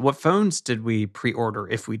watches, but what phones did we pre-order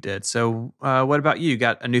if we did? So what about you?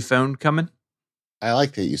 Got a new phone coming? I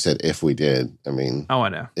like that you said if we did. I mean, oh, I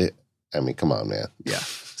know. Come on, man. Yeah.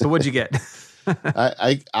 So what'd you get?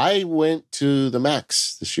 I went to the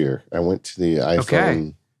Max this year. I went to the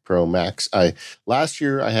iPhone Pro Max. Last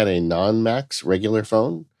year I had a non-Max regular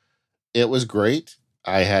phone. It was great.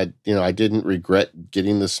 I didn't regret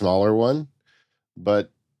getting the smaller one,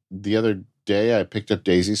 but the other day I picked up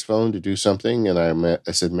Daisy's phone to do something, and I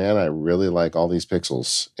said, man, I really like all these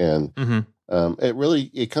pixels. And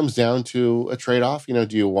it comes down to a trade-off. Do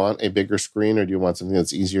you want a bigger screen, or do you want something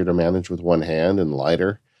that's easier to manage with one hand and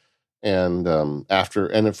lighter? And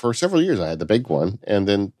for several years I had the big one,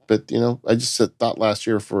 but I just thought last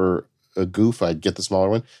year for a goof I'd get the smaller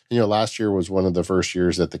one. And last year was one of the first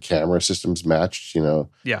years that the camera systems matched. So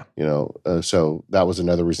that was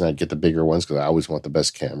another reason I'd get the bigger ones, because I always want the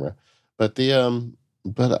best camera. But you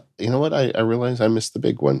know what? I realized I missed the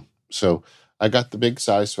big one, so I got the big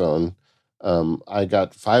size phone. I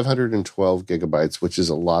got 512 gigabytes, which is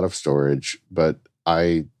a lot of storage, but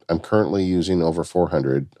I'm currently using over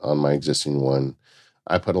 400 on my existing one.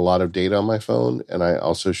 I put a lot of data on my phone, and I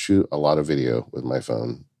also shoot a lot of video with my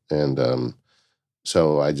phone. And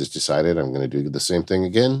so I just decided I'm going to do the same thing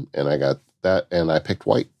again, and I got that, and I picked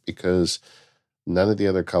white because none of the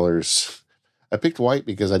other colors. I picked white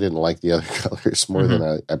because I didn't like the other colors more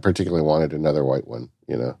than I particularly wanted another white one.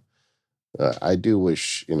 I do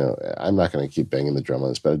wish, I'm not going to keep banging the drum on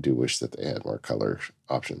this, but I do wish that they had more color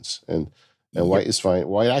options. And white is fine.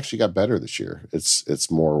 White actually got better this year. It's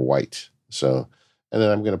more white. So, and then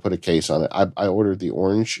I'm going to put a case on it. I ordered the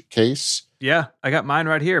orange case. Yeah, I got mine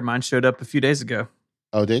right here. Mine showed up a few days ago.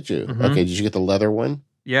 Oh, did you? Okay, did you get the leather one?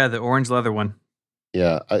 Yeah, the orange leather one.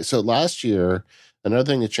 Yeah. So last year, another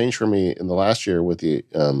thing that changed for me in the last year with the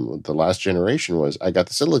last generation was I got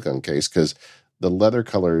the silicone case because the leather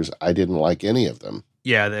colors, I didn't like any of them.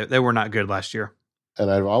 Yeah, they were not good last year. And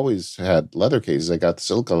I've always had leather cases. I got the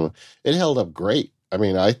silicone one. It held up great. I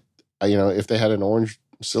mean, I if they had an orange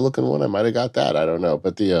silicone one, I might have got that. I don't know.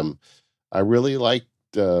 But I really liked,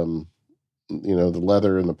 the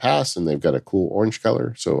leather in the past, and they've got a cool orange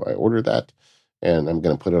color. So I ordered that, and I'm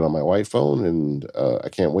going to put it on my white phone, and I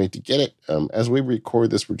can't wait to get it. As we record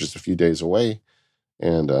this, we're just a few days away.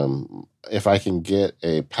 And if I can get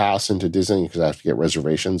a pass into Disney, because I have to get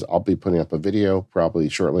reservations, I'll be putting up a video probably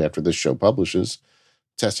shortly after this show publishes,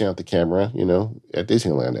 testing out the camera, at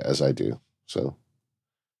Disneyland as I do. So,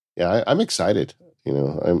 yeah, I'm excited.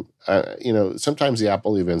 Sometimes the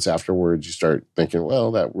Apple events afterwards, you start thinking,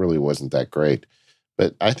 well, that really wasn't that great.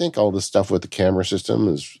 But I think all the stuff with the camera system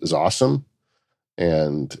is awesome,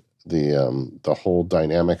 and the whole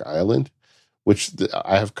dynamic island, which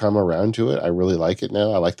I have come around to it. I really like it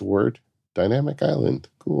now. I like the word dynamic island.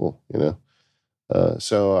 Cool,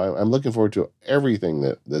 So I'm looking forward to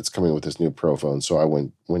everything that's coming with this new Pro phone. So I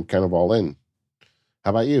went kind of all in.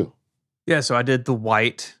 How about you? Yeah, so I did the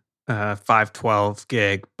white 512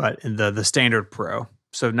 gig, but in the standard Pro.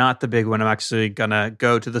 So not the big one. I'm actually going to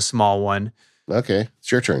go to the small one. Okay,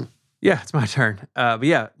 it's your turn. Yeah, it's my turn. But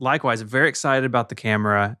yeah, likewise, I'm very excited about the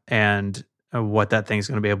camera and what that thing's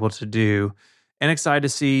going to be able to do, and excited to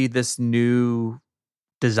see this new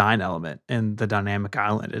design element in the dynamic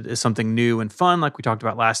island. It is something new and fun, like we talked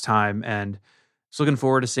about last time, and just looking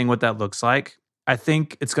forward to seeing what that looks like. I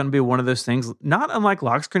think it's going to be one of those things, not unlike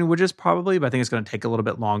lock screen widgets probably, but I think it's going to take a little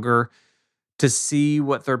bit longer to see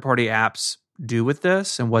what third-party apps do with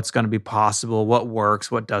this and what's going to be possible, what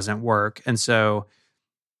works, what doesn't work. And so,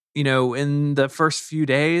 in the first few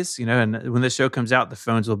days, and when this show comes out, the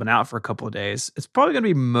phones will have been out for a couple of days. It's probably going to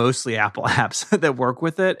be mostly Apple apps that work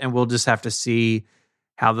with it, and we'll just have to see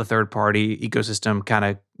how the third-party ecosystem kind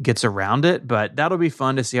of gets around it. But that'll be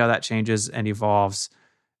fun to see how that changes and evolves.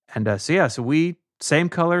 And so we, same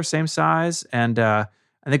color, same size, and I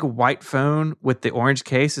think a white phone with the orange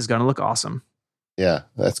case is going to look awesome. Yeah,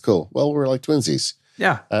 that's cool. Well, we're like twinsies.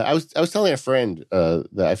 Yeah. I was telling a friend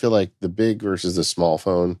that I feel like the big versus the small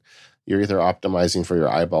phone, you're either optimizing for your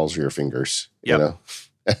eyeballs or your fingers. Yep.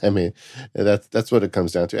 I mean, that's what it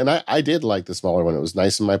comes down to. And I did like the smaller one. It was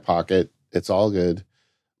nice in my pocket. It's all good.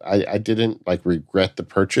 I didn't regret the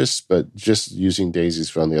purchase, but just using Daisy's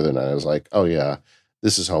phone the other night, I was like, oh yeah,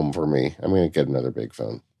 this is home for me. I'm going to get another big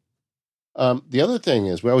phone. The other thing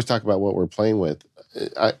is, we always talk about what we're playing with.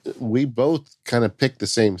 We both kind of picked the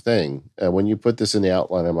same thing. When you put this in the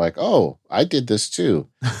outline, I'm like, oh, I did this too.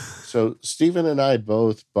 So Stephen and I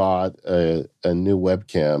both bought a new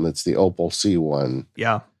webcam. It's the Opal C1.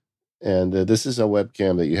 Yeah. And this is a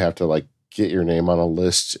webcam that you have to get your name on a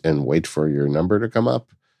list and wait for your number to come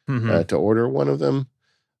up to order one of them.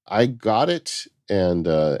 I got it. And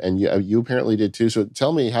you apparently did too. So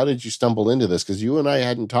tell me, how did you stumble into this? Because you and I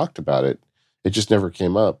hadn't talked about it. It just never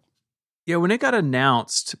came up. Yeah, when it got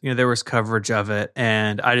announced, there was coverage of it,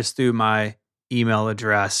 and I just threw my email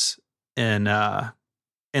address in the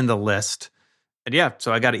list. And yeah,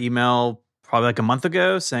 so I got an email probably a month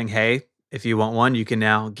ago saying, hey, if you want one, you can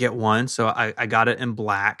now get one. So I got it in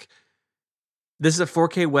black. This is a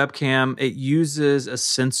 4K webcam. It uses a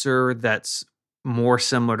sensor that's more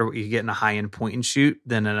similar to what you get in a high-end point and shoot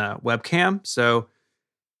than in a webcam. So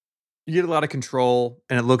you get a lot of control,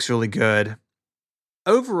 and it looks really good.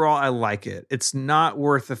 Overall, I like it. It's not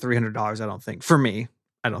worth the $300, I don't think. For me,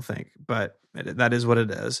 I don't think. But that is what it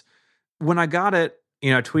is. When I got it, I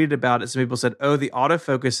tweeted about it. Some people said, oh, the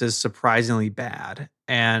autofocus is surprisingly bad.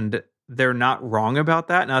 And they're not wrong about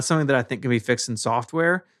that. Now, it's something that I think can be fixed in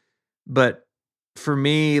software. But for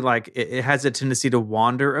me, it has a tendency to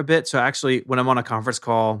wander a bit. So actually, when I'm on a conference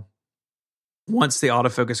call, once the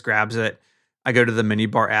autofocus grabs it, I go to the mini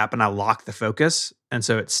bar app and I lock the focus. And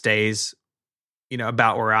so it stays,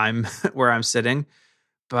 about where I'm sitting.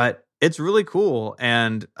 But It's really cool,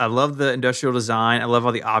 and I love the industrial design. I love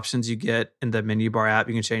all the options you get in the menu bar app.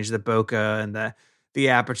 You can change the bokeh and the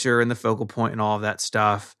aperture and the focal point and all of that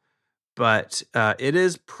stuff. But it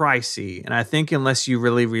is pricey, and I think unless you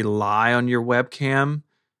really rely on your webcam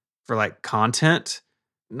for like content,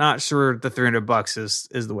 not sure the $300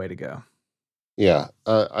 is the way to go. Yeah,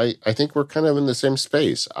 I think we're kind of in the same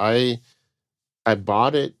space. I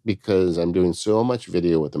bought it because I'm doing so much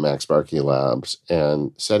video with the MacSparky Labs,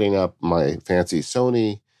 and setting up my fancy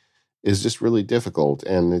Sony is just really difficult,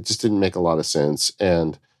 and it just didn't make a lot of sense.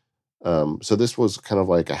 And so this was kind of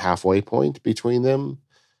like a halfway point between them.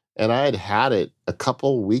 And I had it a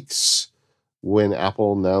couple weeks when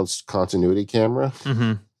Apple announced continuity camera,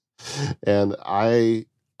 Mm-hmm. and I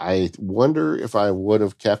wonder if I would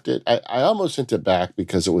have kept it. I almost sent it back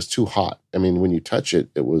because it was too hot. I mean, when you touch it,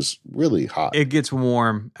 it was really hot. It gets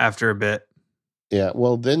warm after a bit. Yeah.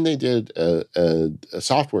 Well, then they did a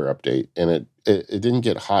software update, and it didn't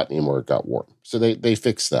get hot anymore. It got warm. So they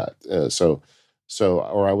fixed that.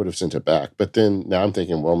 Or I would have sent it back. But then now I'm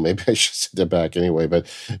thinking, well, maybe I should send it back anyway.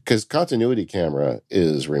 But because continuity camera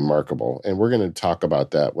is remarkable, and we're going to talk about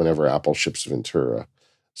that whenever Apple ships Ventura.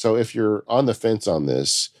 So if you're on the fence on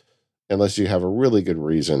this, unless you have a really good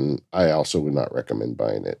reason, I also would not recommend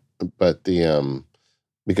buying it. But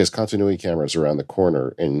because continuity camera is around the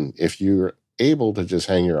corner, and if you're able to just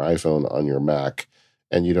hang your iPhone on your Mac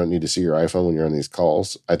and you don't need to see your iPhone when you're on these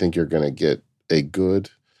calls, I think you're going to get a good,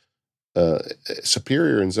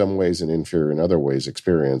 superior in some ways and inferior in other ways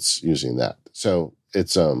experience using that. So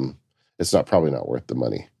it's not probably not worth the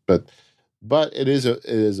money, but it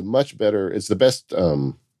is much better. It's the best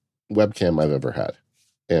webcam I've ever had,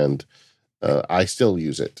 and I still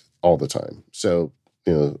use it all the time. So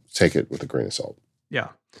take it with a grain of salt. Yeah.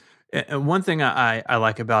 And one thing I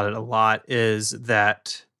like about it a lot is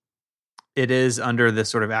that it is under this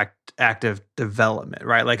sort of active development,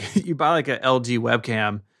 right? Like you buy like a LG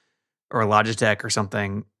webcam or a Logitech or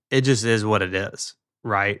something, it just is what it is,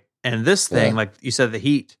 right? And this thing, like you said, the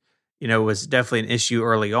heat, was definitely an issue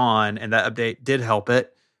early on, and that update did help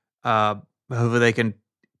it. Hopefully they can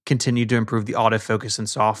continue to improve the autofocus and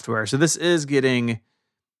software. So this is getting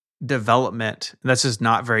development. That's just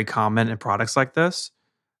not very common in products like this.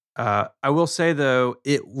 I will say though,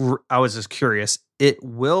 I was just curious. It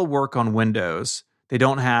will work on Windows. They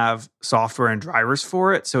don't have software and drivers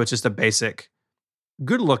for it, so it's just a basic,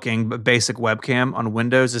 good looking but basic webcam on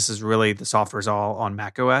Windows. This is really, the software's all on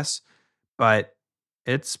Mac OS, but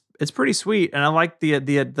it's pretty sweet, and I like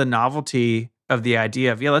the novelty of the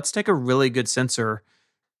idea of let's take a really good sensor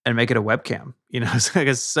and make it a webcam.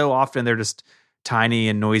 Because so often they're just tiny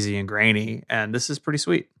and noisy and grainy, and this is pretty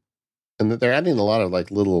sweet. And they're adding a lot of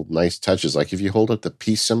like little nice touches. Like if you hold up the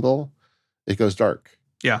peace symbol, it goes dark.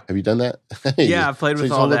 Yeah. Have you done that? Yeah, I've played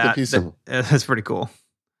with all that. Symbol. That's pretty cool.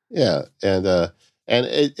 Yeah, and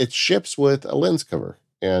it ships with a lens cover,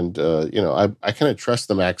 and I kind of trust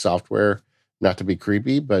the Mac software not to be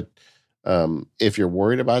creepy, but if you're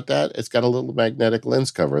worried about that, it's got a little magnetic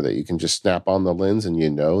lens cover that you can just snap on the lens, and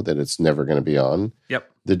that it's never going to be on. Yep.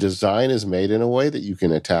 The design is made in a way that you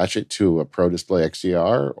can attach it to a Pro Display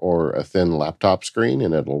XDR or a thin laptop screen,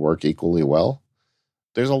 and it'll work equally well.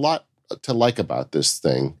 There's a lot to like about this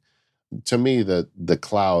thing. To me, the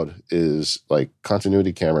cloud is like,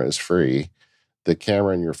 continuity camera is free. The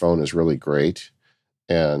camera in your phone is really great.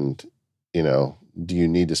 And, do you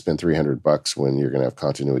need to spend $300 when you're going to have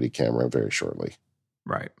continuity camera very shortly?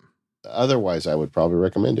 Right. Otherwise, I would probably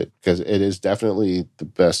recommend it because it is definitely the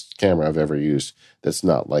best camera I've ever used. That's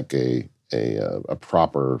not like a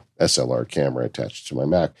proper SLR camera attached to my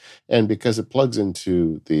Mac, and because it plugs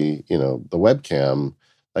into the webcam,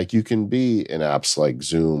 like you can be in apps like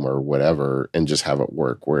Zoom or whatever and just have it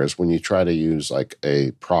work. Whereas when you try to use like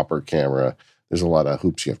a proper camera, there's a lot of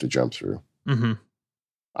hoops you have to jump through. Mm-hmm.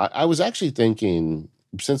 I was actually thinking,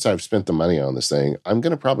 since I've spent the money on this thing, I'm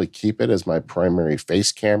going to probably keep it as my primary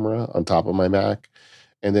face camera on top of my Mac.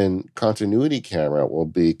 And then continuity camera will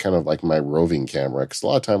be kind of like my roving camera. Because a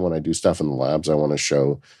lot of time when I do stuff in the labs, I want to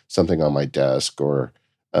show something on my desk or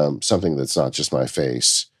something that's not just my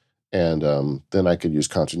face. And then I could use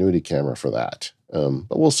continuity camera for that.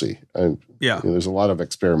 But we'll see. There's a lot of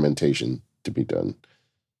experimentation to be done.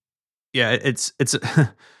 Yeah, it's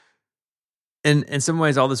in some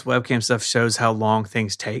ways, all this webcam stuff shows how long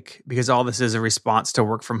things take, because all this is a response to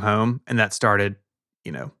work from home, and that started,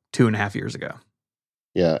 2.5 years ago.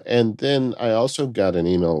 Yeah, and then I also got an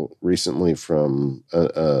email recently from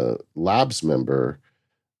a Labs member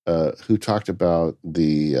who talked about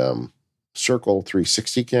the Circle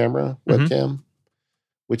 360 camera webcam,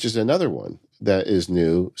 which is another one that is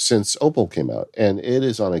new since Opal came out, and it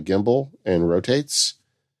is on a gimbal and rotates,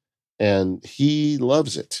 and he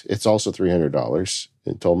loves it. It's also $300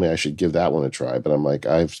 and told me I should give that one a try, but I'm like,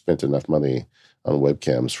 I've spent enough money on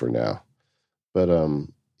webcams for now. But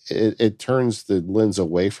it turns the lens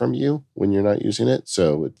away from you when you're not using it,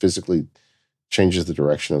 so it physically changes the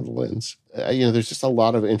direction of the lens. There's just a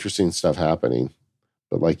lot of interesting stuff happening,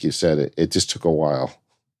 but like you said, it just took a while.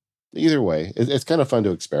 Either way, it's kind of fun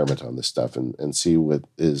to experiment on this stuff and see what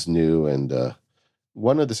is new. And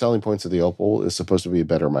one of the selling points of the Opal is supposed to be a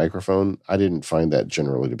better microphone. I didn't find that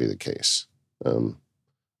generally to be the case.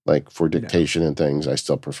 Like for dictation and things, I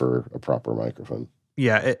still prefer a proper microphone.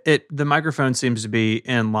 Yeah, the microphone seems to be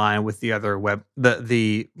in line with the other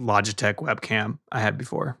the Logitech webcam I had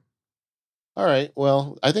before. All right.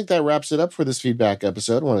 Well, I think that wraps it up for this feedback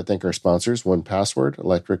episode. I want to thank our sponsors, 1Password,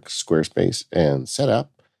 Electric, Squarespace, and SetApp.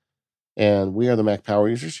 And we are the Mac Power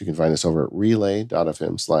Users. You can find us over at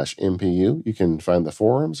relay.fm/MPU. You can find the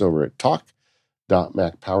forums over at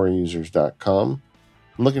talk.macpowerusers.com.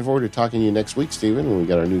 I'm looking forward to talking to you next week, Stephen, when we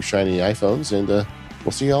get our new shiny iPhones, and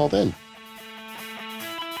we'll see you all then.